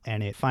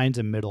 And it finds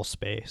a middle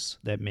space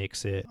that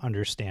makes it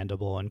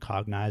understandable and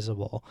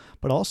cognizable.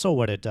 But also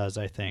what it does,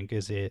 I think,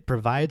 is it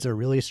provides a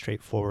really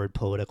straightforward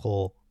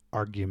political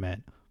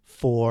argument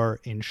for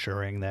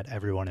ensuring that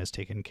everyone is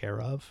taken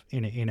care of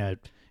in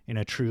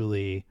a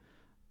truly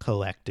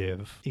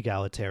collective,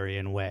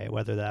 egalitarian way,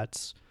 whether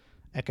that's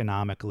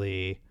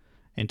economically,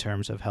 in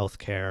terms of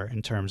healthcare,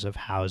 in terms of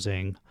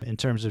housing, in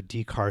terms of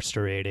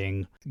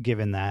decarcerating,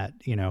 given that,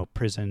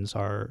 prisons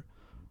are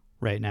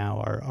right now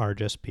are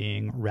just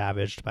being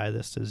ravaged by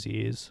this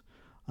disease.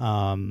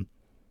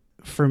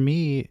 For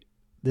me,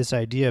 this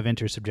idea of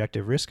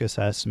intersubjective risk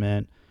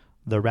assessment,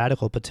 the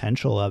radical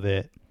potential of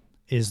it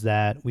is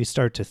that we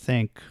start to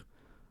think,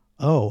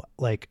 oh,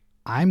 like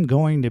I'm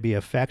going to be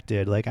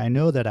affected. Like I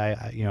know that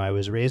I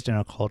was raised in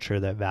a culture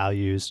that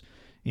values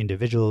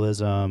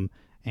individualism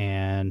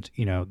and,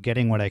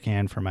 getting what I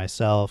can for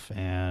myself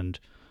and,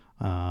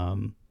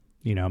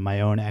 my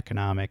own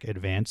economic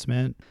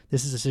advancement.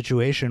 This is a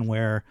situation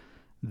where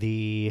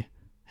the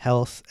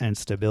health and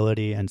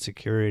stability and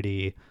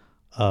security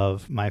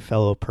of my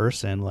fellow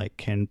person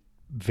can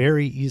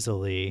very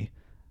easily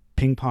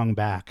ping pong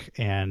back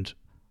and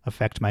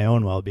affect my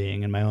own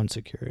well-being and my own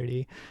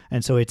security.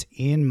 And so it's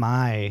in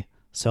my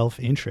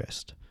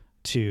self-interest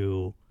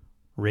to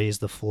raise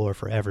the floor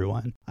for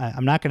everyone.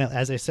 I'm not going to,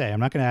 as I say, I'm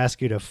not going to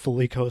ask you to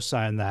fully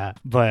co-sign that,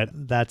 but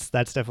that's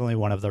definitely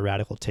one of the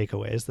radical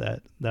takeaways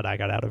that I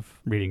got out of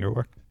reading your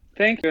work.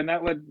 Thank you. And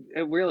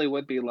it really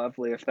would be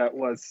lovely if that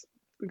was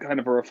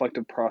kind of a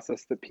reflective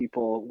process that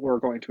people were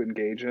going to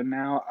engage in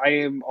now. I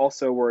am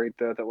also worried,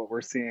 though, that what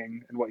we're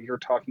seeing and what you're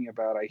talking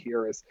about, I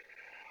hear, is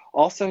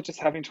also just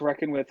having to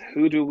reckon with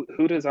who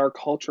does our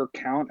culture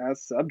count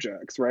as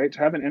subjects, right? To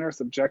have an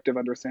intersubjective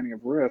understanding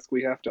of risk,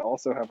 we have to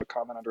also have a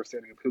common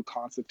understanding of who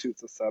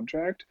constitutes a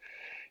subject.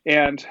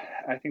 And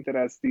I think that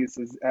as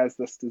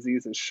this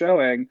disease is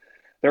showing,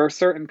 there are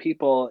certain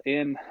people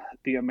in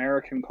the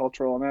American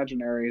cultural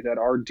imaginary that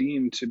are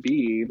deemed to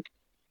be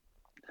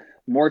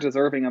more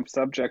deserving of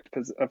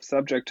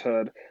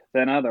subjecthood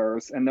than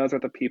others, and those are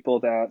the people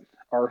that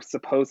are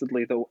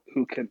supposedly the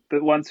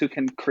ones who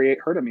can create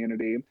herd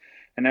immunity,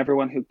 and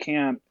everyone who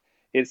can't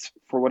is,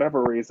 for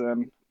whatever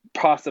reason,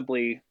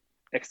 possibly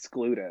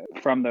excluded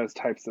from those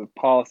types of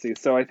policies.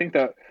 So I think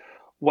that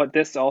what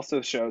this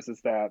also shows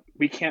is that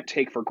we can't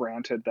take for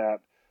granted that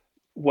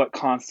what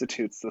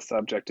constitutes the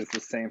subject is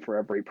the same for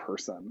every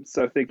person.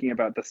 So thinking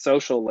about the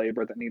social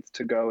labor that needs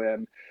to go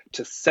in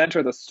to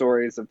center the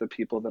stories of the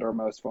people that are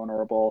most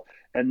vulnerable,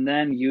 and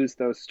then use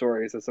those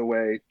stories as a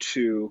way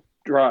to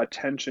draw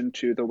attention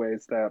to the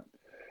ways that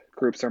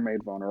groups are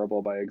made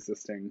vulnerable by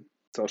existing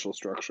social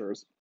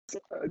structures.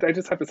 I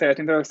just have to say, I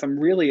think there is some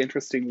really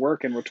interesting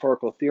work in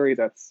rhetorical theory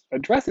that's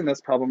addressing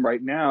this problem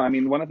right now. I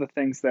mean, one of the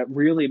things that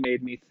really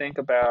made me think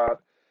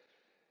about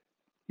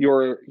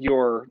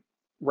your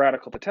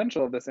radical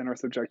potential of this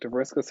intersubjective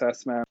risk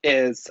assessment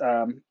is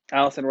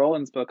Alison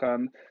Rowland's book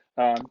on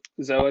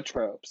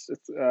zoetropes.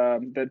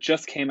 That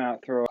just came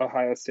out through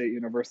Ohio State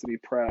University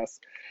Press.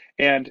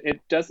 And it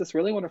does this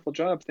really wonderful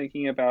job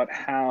thinking about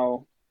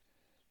how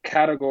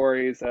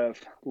categories of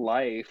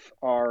life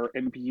are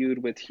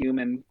imbued with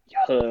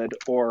humanhood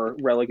or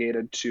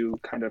relegated to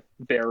kind of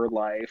bare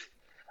life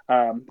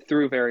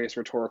through various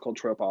rhetorical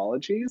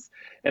tropologies.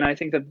 And I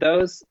think that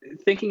those,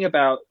 thinking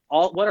about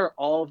what are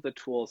all of the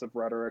tools of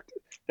rhetoric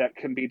that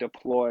can be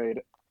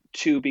deployed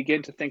to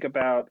begin to think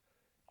about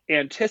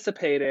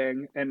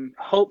anticipating and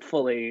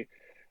hopefully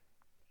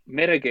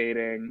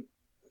mitigating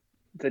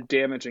the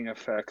damaging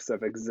effects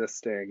of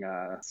existing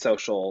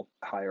social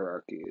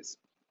hierarchies.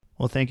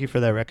 Well, thank you for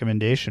that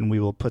recommendation. We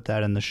will put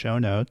that in the show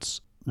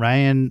notes.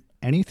 Ryan,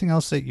 anything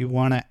else that you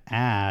want to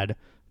add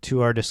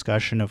to our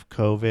discussion of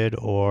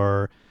COVID,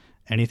 or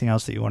anything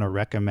else that you want to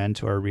recommend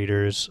to our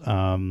readers?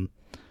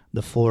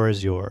 The floor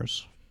is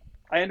yours.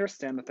 I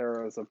understand that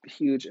there is a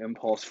huge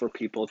impulse for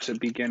people to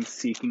begin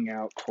seeking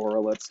out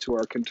correlates to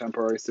our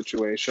contemporary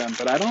situation,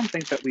 but I don't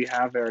think that we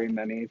have very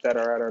many that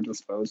are at our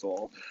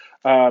disposal.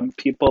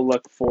 People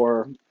look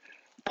for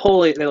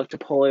polio, they look to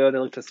polio, they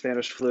look to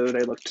Spanish flu,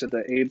 they look to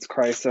the AIDS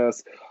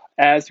crisis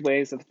as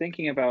ways of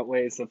thinking about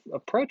ways of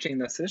approaching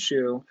this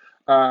issue.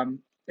 And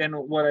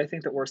what I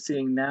think that we're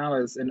seeing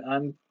now is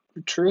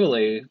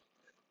truly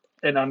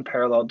an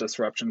unparalleled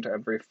disruption to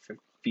every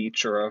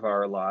feature of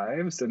our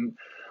lives. And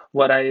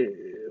what I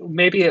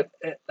maybe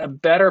a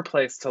better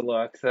place to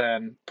look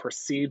than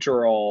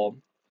procedural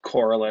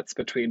correlates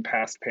between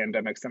past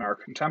pandemics and our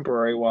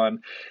contemporary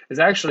one is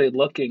actually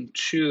looking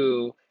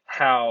to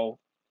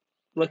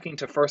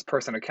first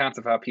person accounts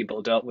of how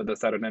people dealt with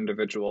this at an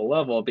individual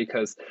level,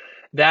 because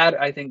that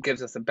I think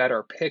gives us a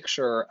better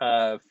picture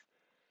of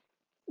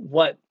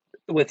what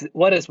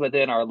what is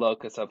within our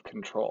locus of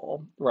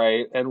control,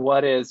 right? And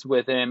what is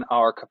within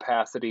our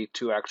capacity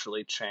to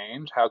actually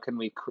change. How can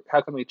we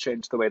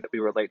change the way that we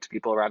relate to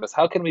people around us?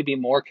 How can we be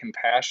more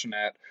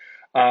compassionate?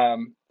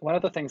 One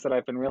of the things that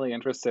I've been really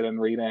interested in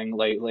reading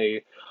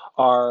lately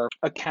are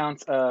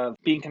accounts of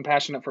being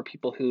compassionate for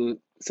people who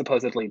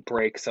supposedly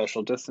break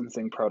social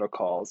distancing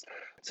protocols.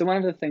 So one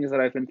of the things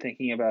that I've been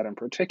thinking about in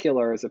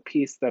particular is a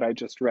piece that I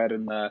just read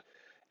in the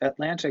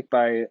Atlantic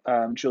by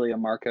Julia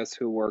Marcus,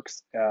 who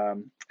works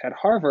at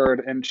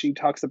Harvard, and she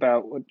talks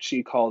about what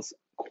she calls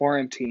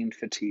quarantine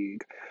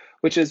fatigue,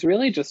 which is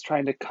really just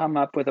trying to come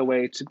up with a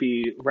way to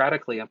be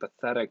radically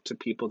empathetic to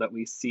people that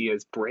we see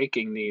as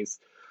breaking these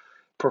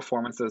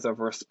performances of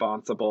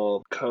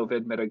responsible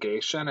COVID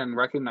mitigation, and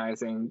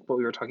recognizing what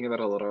we were talking about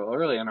a little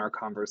early in our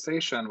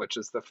conversation, which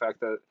is the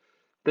fact that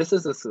this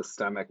is a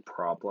systemic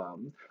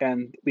problem,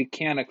 and we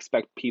can't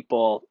expect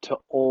people to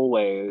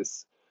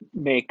always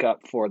pick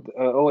up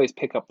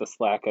the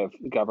slack of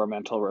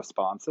governmental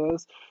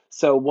responses.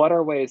 So what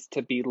are ways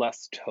to be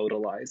less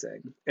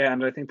totalizing?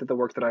 And I think that the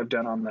work that I've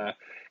done on the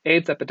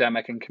AIDS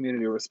epidemic and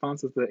community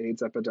responses to the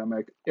AIDS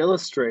epidemic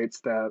illustrates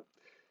that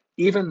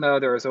even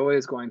though there is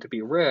always going to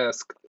be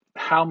risk,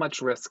 how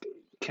much risk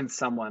can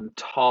someone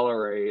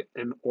tolerate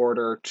in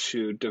order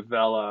to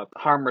develop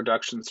harm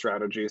reduction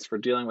strategies for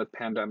dealing with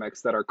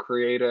pandemics that are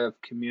creative,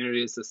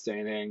 community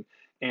sustaining,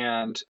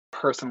 and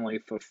personally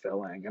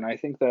fulfilling? And I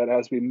think that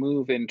as we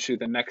move into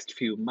the next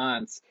few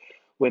months,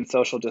 when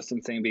social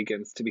distancing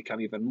begins to become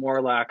even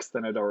more lax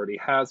than it already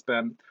has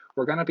been,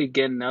 we're going to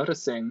begin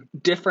noticing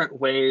different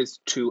ways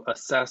to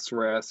assess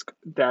risk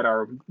that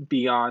are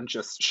beyond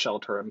just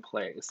shelter in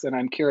place. And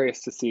I'm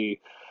curious to see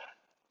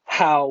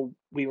how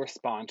we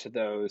respond to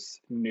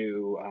those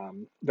new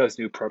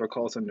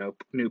protocols and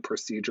new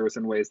procedures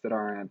in ways that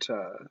aren't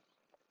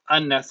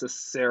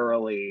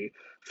unnecessarily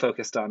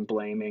focused on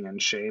blaming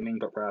and shaming,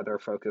 but rather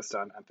focused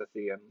on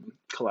empathy and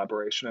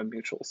collaboration and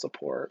mutual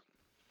support.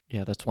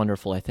 Yeah, that's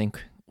wonderful. I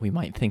think we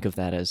might think of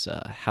that as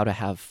how to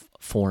have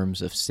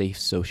forms of safe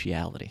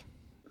sociality.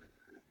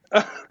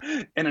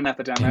 In an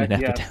epidemic, In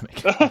an yes.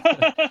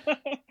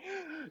 epidemic.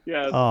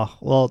 Yes. Oh,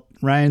 well,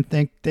 Ryan,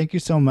 thank you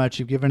so much.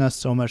 You've given us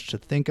so much to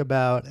think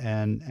about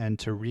and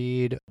to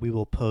read. We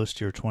will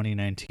post your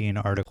 2019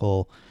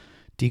 article,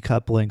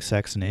 Decoupling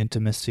Sex and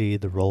Intimacy,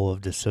 the Role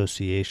of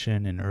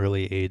Dissociation in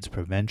Early AIDS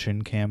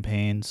Prevention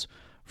Campaigns,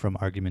 from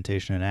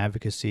Argumentation and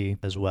Advocacy,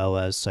 as well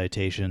as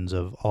citations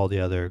of all the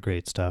other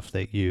great stuff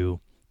that you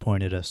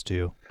pointed us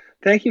to.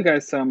 Thank you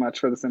guys so much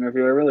for this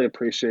interview. I really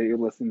appreciate you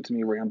listening to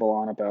me ramble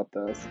on about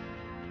this.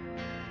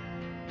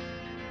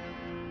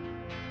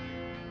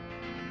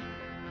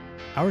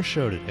 Our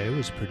show today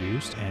was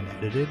produced and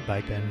edited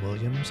by Ben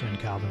Williams and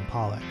Calvin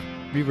Pollack.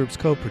 Reverb's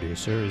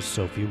co-producer is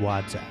Sophie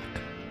Wadzak.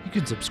 You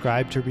can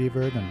subscribe to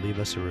Reverb and leave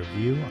us a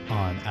review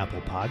on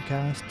Apple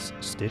Podcasts,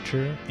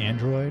 Stitcher,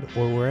 Android,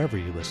 or wherever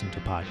you listen to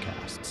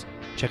podcasts.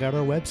 Check out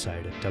our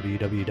website at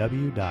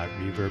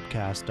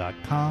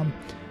www.reverbcast.com.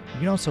 You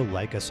can also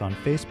like us on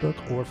Facebook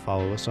or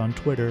follow us on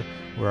Twitter,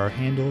 where our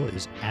handle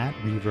is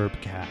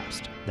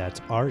 @ReverbCast. That's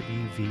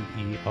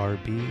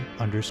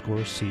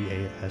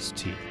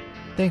REVERB_CAST.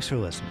 Thanks for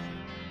listening.